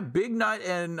Heineke. Yeah, Big Nut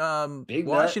and Big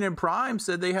Nut. Washington Prime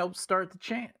said they helped start the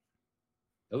chant.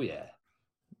 Oh yeah,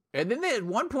 And then at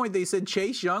one point they said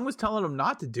Chase Young was telling them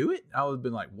not to do it. I would have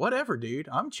been like, whatever, dude.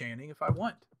 I'm chanting if I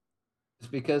want. it's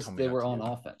because Told me they not were to on do it.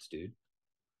 offense, dude.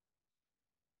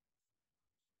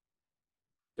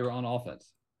 They were on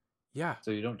offense, Yeah.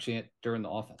 so you don't chant during the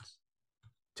offense.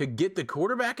 To get the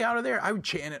quarterback out of there, I would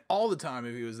chant it all the time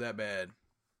if he was that bad.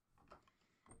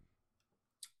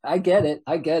 I get it,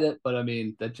 but I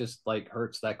mean that just like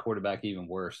hurts that quarterback even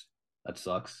worse. That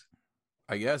sucks.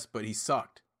 I guess, but he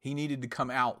sucked. He needed to come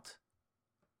out.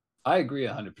 I agree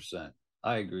 100%.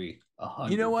 I agree 100%.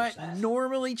 You know what?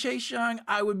 Normally, Chase Young,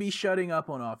 I would be shutting up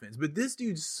on offense, but this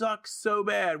dude sucks so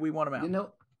bad. We want him out. You know,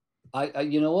 I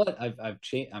you know what?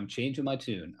 I'm changing my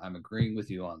tune. I'm agreeing with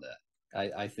you on that.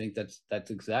 I think that's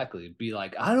exactly. Be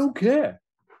like, I don't care.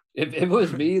 If it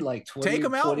was me, like 20, Take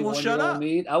him out and we'll shut up.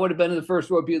 Me, I would have been in the first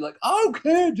row, being like, I don't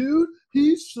care, dude.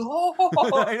 He sucks.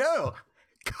 I know.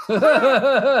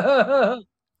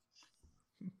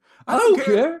 I don't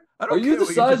care. I don't Are you care the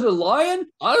what size of a lion?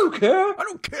 I don't care. I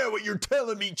don't care what you're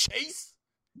telling me, Chase.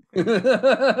 Yo,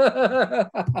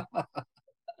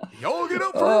 Y'all get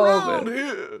up for Oh, a round man.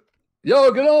 here.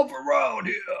 get off around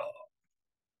here.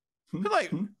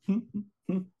 Like,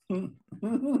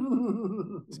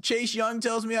 Chase Young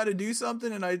tells me how to do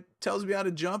something and tells me how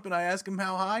to jump and I ask him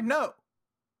how high. No.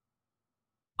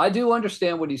 I do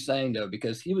understand what he's saying though,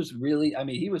 because he was really, I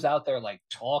mean, he was out there like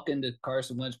talking to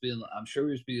Carson Wentz, being, I'm sure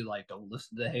he was being like, don't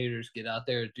listen to the haters, get out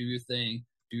there, do your thing.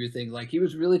 Like he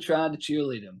was really trying to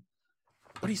cheerlead him.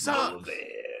 But he sucks. Louisville.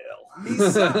 He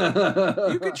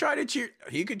sucks. He could try to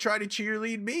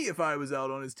cheerlead me if I was out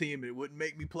on his team. It wouldn't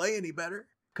make me play any better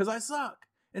because I suck.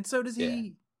 And so does Yeah.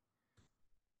 he.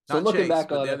 So Not looking Chase, back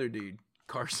but on the it- other dude,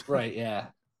 Carson. Right, yeah.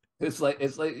 It's like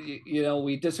you know,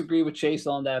 we disagree with Chase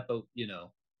on that, but you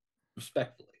know,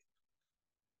 respectfully.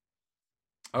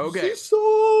 Okay. He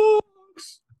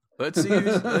sucks. Let's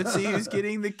see who's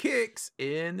getting the kicks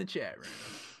in the chat room.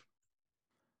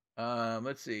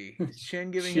 Let's see. Is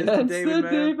Chen giving his to Chen David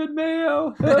said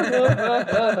Mayo?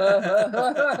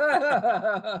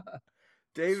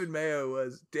 David Mayo.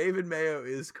 David Mayo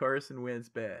is Carson Wentz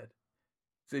bad.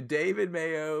 So David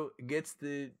Mayo gets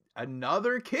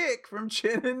another kick from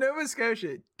Chen in Nova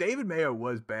Scotia. David Mayo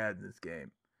was bad in this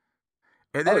game.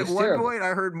 And then Oh, at he's one terrible. point I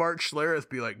heard Mark Schlereth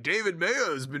be like, David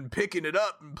Mayo's been picking it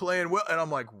up and playing well. And I'm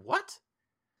like, what?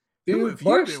 Who Dude, have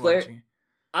Mark you been Schlereth. watching?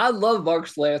 I love Mark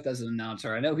Schlereth as an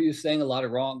announcer. I know he was saying a lot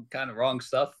of wrong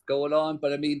stuff going on,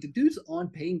 but I mean, the dude's on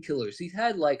painkillers. He's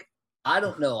had like, I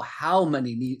don't know how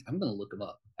many knee. I'm going to look him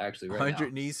up actually right 100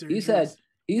 now. knee surgeries?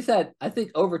 He's had, I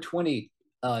think, over 20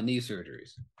 knee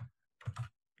surgeries.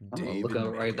 I'm going to look David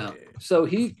up right now. Mayo. So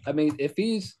if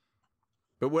he's,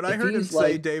 But when I if heard him he's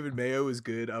say like- David Mayo is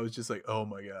good, I was just like, oh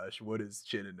my gosh, what is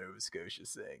Chen in Nova Scotia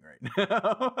saying right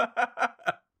now?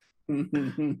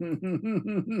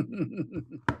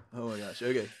 Oh my gosh.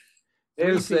 Okay.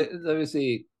 let Three-peat. me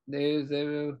see. There's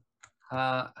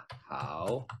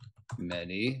How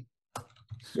many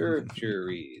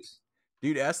surgeries?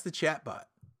 Dude, ask the chatbot.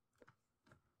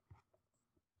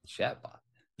 Chatbot.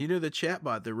 You know the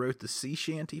chatbot that wrote the sea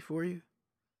shanty for you?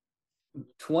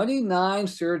 29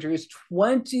 surgeries.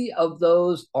 20 of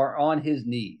those are on his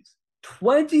knees.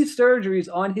 20 surgeries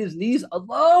on his knees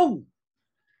alone.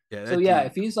 Yeah. So yeah,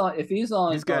 if he's on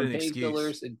he's got an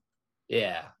painkillers, and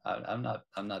yeah, I'm not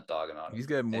dogging on him. He's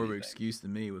got more of an anything. excuse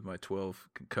than me with my 12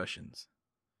 concussions.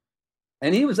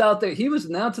 And he was out there. He was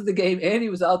announcing the game, and he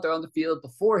was out there on the field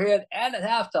beforehand and at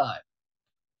halftime.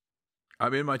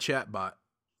 I'm in my chat bot.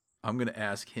 I'm going to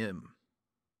ask him,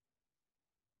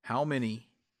 how many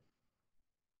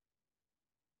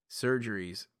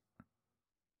surgeries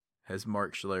has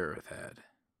Mark Schlereth had?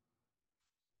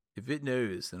 If it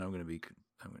knows, then I'm going to be.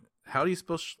 How do you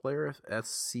spell Schlereth?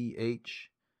 SCHLER.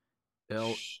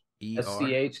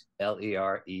 SCHLERETH.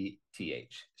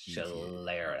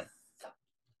 Schlereth.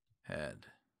 Had.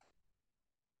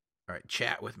 All right,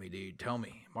 chat with me, dude. Tell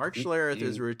me. Mark Schlereth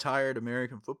is a retired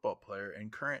American football player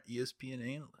and current ESPN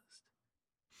analyst.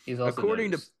 He's also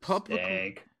according to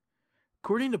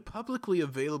publicly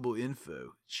available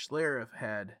info, Schlereth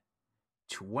had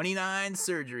 29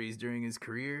 surgeries during his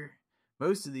career.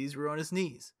 Most of these were on his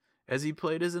knees, as he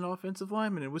played as an offensive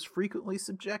lineman and was frequently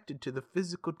subjected to the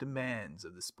physical demands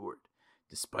of the sport.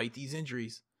 Despite these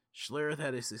injuries, Schlereth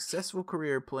had a successful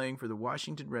career playing for the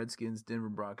Washington Redskins, Denver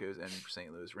Broncos, and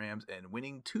St. Louis Rams, and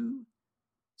winning 2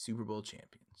 Super Bowl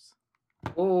champions.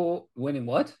 Oh, winning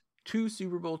what? 2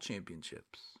 Super Bowl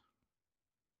championships.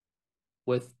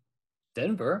 With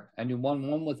Denver, and he won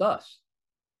one with us.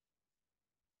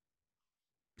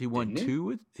 He won 2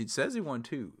 with... It says he won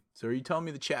 2. So are you telling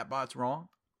me the chatbot's wrong?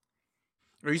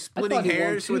 Are you splitting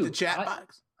hairs with the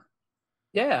chatbots?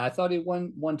 Yeah, I thought he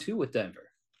won 2 with Denver.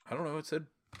 I don't know. It said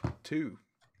 2,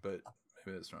 but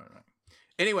maybe that's not right.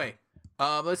 Anyway,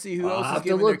 let's see who else is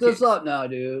giving their kicks. I have to look this up now,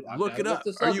 dude. Look it up.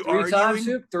 Are you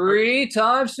arguing?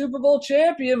 3-time Super Bowl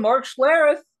champion Mark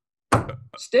Schlereth.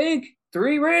 Stink.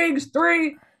 3 rings.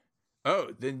 3.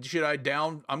 Oh, then should I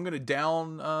down? I'm going to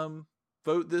down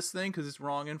vote this thing because it's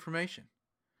wrong information.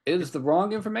 It is the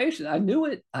wrong information. I knew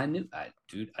it. I knew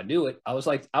it. I was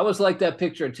like that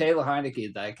picture of Taylor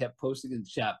Heineke that I kept posting in the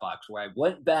chat box where I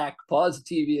went back, paused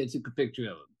the TV, and took a picture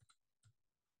of him.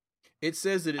 It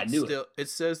says that it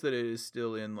says that it is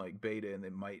still in like beta, and they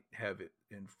might have it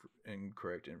in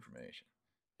incorrect information.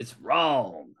 It's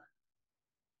wrong.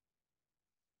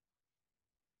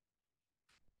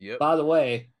 Yep. By the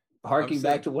way, harking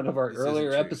back to one of our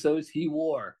earlier episodes, he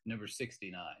wore number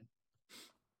 69.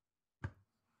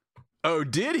 Oh,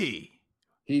 did he?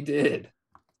 He did.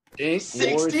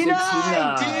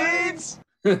 69 dudes!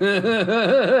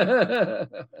 The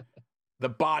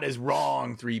bot is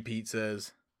wrong, 3-Pete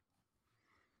says.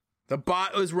 The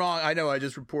bot was wrong. I know, I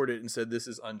just reported it and said this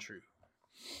is untrue.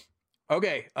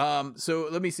 Okay, so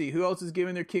let me see. Who else is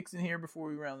giving their kicks in here before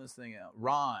we round this thing out?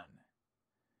 Ron.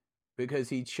 Because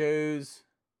he chose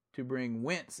to bring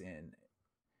Wentz in.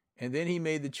 And then he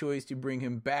made the choice to bring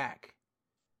him back.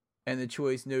 And the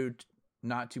choice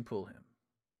not to pull him.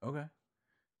 Okay.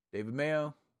 David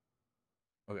Mayo.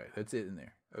 Okay, that's it in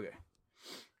there. Okay.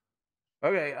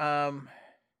 Okay,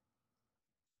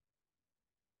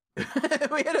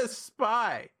 we had a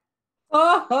spy.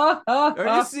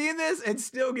 Are you seeing this? And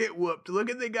still get whooped.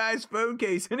 Look at the guy's phone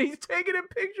case, and he's taking a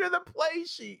picture of the play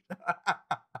sheet.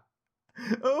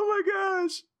 Oh my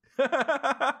gosh.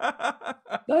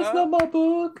 That's not my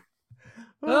book.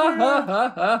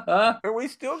 Or we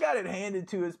still got it handed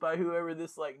to us by whoever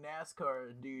this like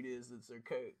NASCAR dude is that's their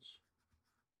coach.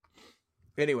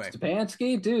 Anyway.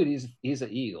 Stefanski, dude, he's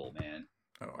an Eagle, man.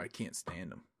 Oh, I can't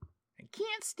stand him.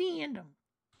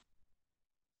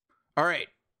 All right.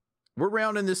 We're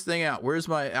rounding this thing out. Where's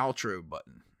my outro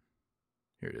button?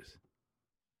 Here it is.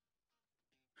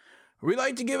 We'd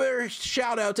like to give a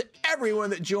shout out to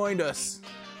everyone that joined us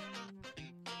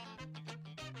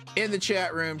in the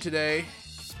chat room today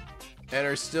and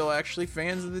are still actually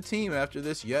fans of the team after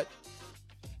this yet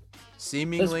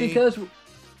seemingly... That's because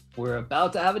we're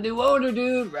about to have a new owner,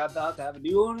 dude. We're about to have a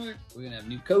new owner. We're going to have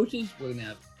new coaches. We're going to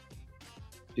have...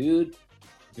 Dude,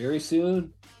 very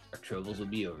soon, our troubles will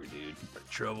be over, dude. Our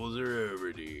troubles are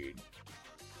over, dude.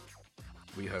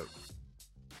 We hope.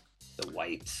 The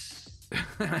whites.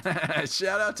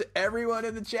 Shout out to everyone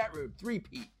in the chat room.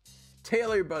 3-Pete,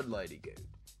 Taylor Bud Light Goat,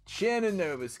 Shannon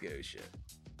Nova Scotia,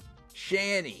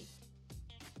 Shanny,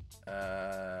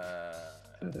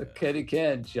 Kenny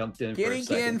Ken jumped in Kenny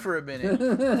Ken for a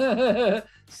minute.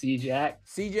 C-Jack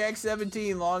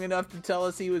 17 long enough to tell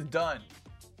us he was done.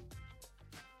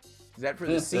 Is that for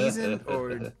the season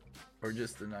or or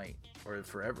just the night, or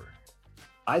forever?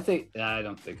 I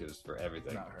don't think it was for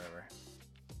everything. Not forever.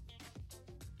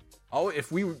 Oh,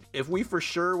 if we for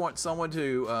sure want someone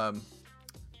to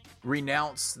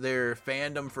renounce their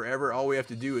fandom forever, all we have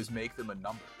to do is make them a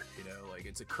number. You know, like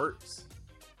it's a curse.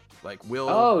 Like Will.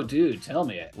 Oh, dude, tell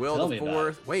me it. Will tell the me about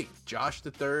fourth. Wait, Josh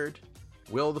the third.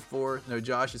 Will the fourth. No,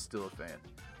 Josh is still a fan.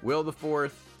 Will the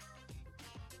fourth.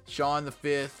 Sean the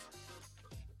fifth.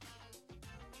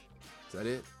 Is that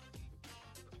it?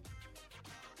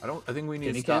 I think we need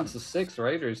it. to He stop. counts the 6,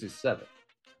 right, or is he 7?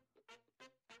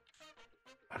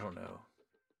 I don't know.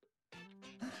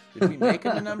 Did we make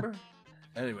him a number?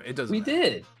 Anyway, it doesn't We matter.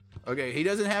 did. Okay, he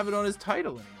doesn't have it on his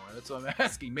title anymore. That's what I'm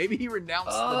asking. Maybe he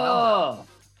renounced the number. Oh,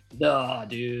 nah,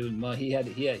 dude. He had.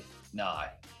 Nah,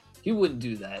 he wouldn't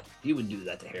do that. He wouldn't do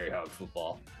that to Harry Hog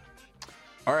football.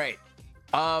 All right.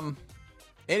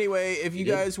 Anyway, if you He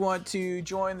did. guys want to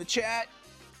join the chat,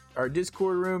 our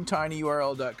Discord room,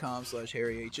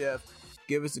 tinyurl.com/harryhf.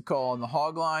 Give us a call on the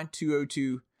hog line,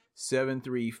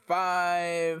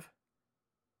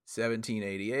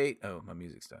 202-735-1788. Oh, my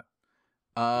music stopped.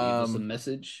 Leave us a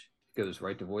message. Goes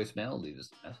right to voicemail. Leave us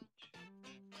a message.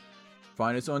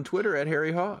 Find us on Twitter at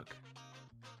Harry Hog.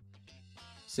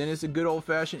 Send us a good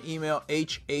old-fashioned email,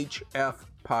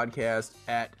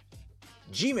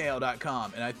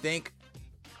 hhfpodcast@gmail.com. And I think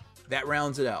that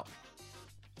rounds it out.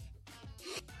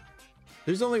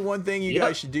 There's only one thing you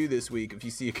guys should do this week if you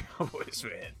see a Cowboys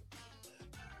fan.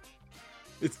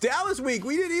 It's Dallas week.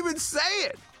 We didn't even say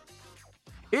it.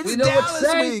 It's We know what to Dallas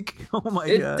say. week. Oh my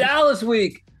It's god. Dallas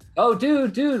week. Oh,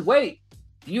 dude, wait.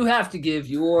 You have to give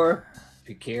your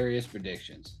precarious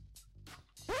predictions.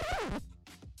 I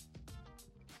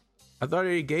thought I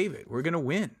already gave it. We're going to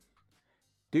win.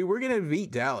 Dude, we're going to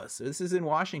beat Dallas. This is in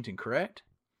Washington, correct?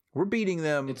 We're beating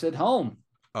them. It's at home.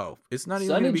 Oh, it's not even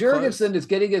Sonny going to be Jurgensen close. is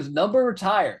getting his number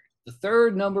retired. The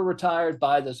 3rd number retired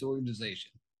by this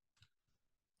organization.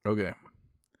 Okay.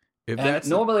 If And that's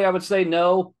normally I would say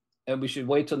no, and we should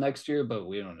wait till next year, but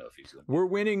we don't know if he's going to. we're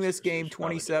winning this game Should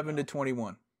probably do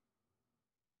 27-21.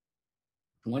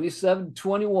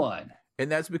 27-21.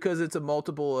 And that's because it's a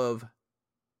multiple of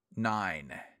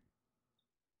 9.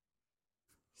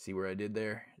 See where I did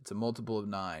there? It's a multiple of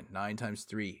 9. 9 times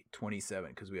 3,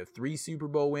 27. Because we have 3 Super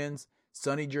Bowl wins.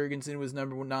 Sonny Jurgensen was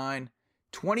number 9.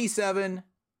 27-21.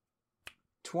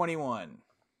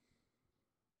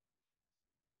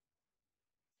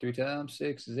 3 times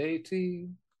 6 is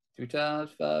 18. 3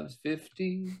 times 5 is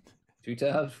 50. 3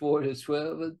 times 4 is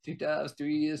 12. And 3 times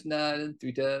 3 is 9. And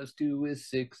 3 times 2 is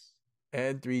 6.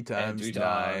 And 3 And times 3 9.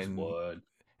 times 1.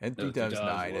 And 3 No, times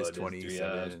 9 is 1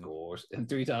 27. of course. And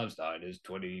 3 times 9 is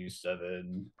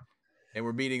 27. And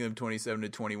we're beating them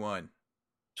 27-21.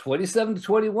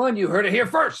 27-21. You heard it here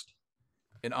first.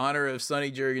 In honor of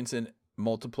Sonny Jurgensen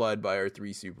multiplied by our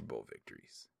 3 Super Bowl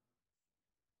victories.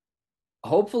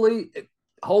 Hopefully.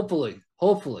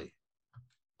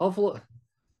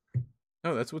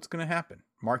 No, that's what's going to happen.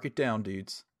 Mark it down,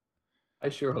 dudes. I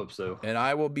sure hope so. And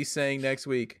I will be saying next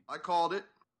week. I called it.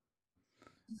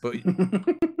 But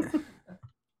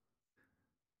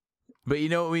but you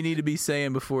know what we need to be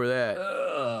saying before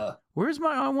that? Where's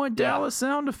my I Want Dallas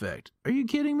sound effect? Are you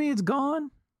kidding me? It's gone?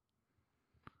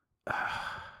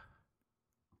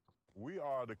 We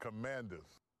are the Commanders.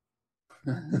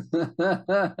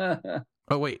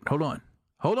 Oh, wait. Hold on.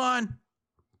 Hold on.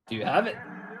 Do you have it?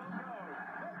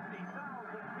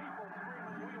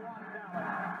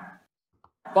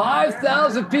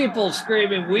 $5,000 people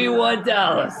screaming, "We want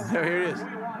Dallas!" There, here it is.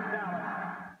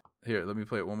 Here, let me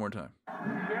play it one more time.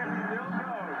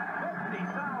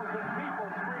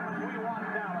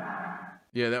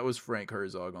 Yeah, that was Frank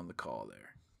Herzog on the call there.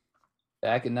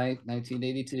 Back in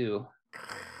 1982.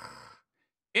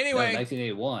 Anyway, No,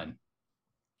 1981.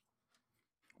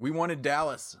 we wanted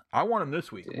Dallas. I want them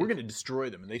this week. Dude. We're going to destroy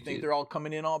them. And they think Dude. they're all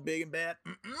coming in all big and bad.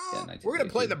 Yeah, We're going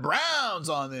to play 1982. the Browns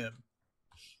on them.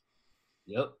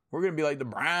 Yep. We're going to be like the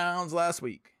Browns last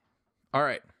week. All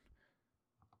right.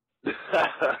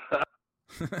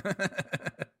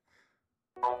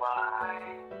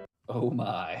 Oh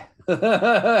my. Hey,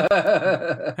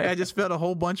 I just felt a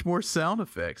whole bunch more sound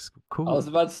effects. Cool. I was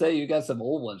about to say you got some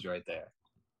old ones right there.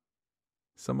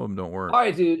 Some of them don't work. All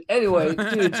right, dude. Anyway,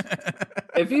 dude,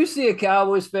 if you see a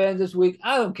Cowboys fan this week,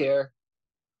 I don't care.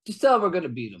 Just tell them we're going to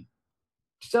beat them.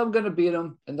 Just tell them we're going to beat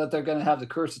them and that they're going to have the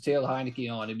curse of Taylor Heineke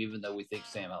on him, even though we think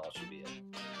Sam Howell should be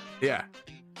in. Yeah.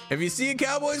 If you see a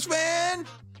Cowboys fan,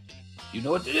 You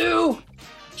know what to do.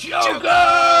 Joker!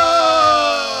 I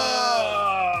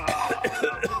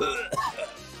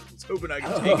was hoping I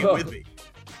could take it with me.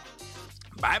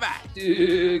 Bye-bye.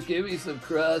 Dude, give me some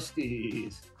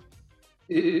Crusties.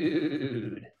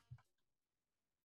 Dude.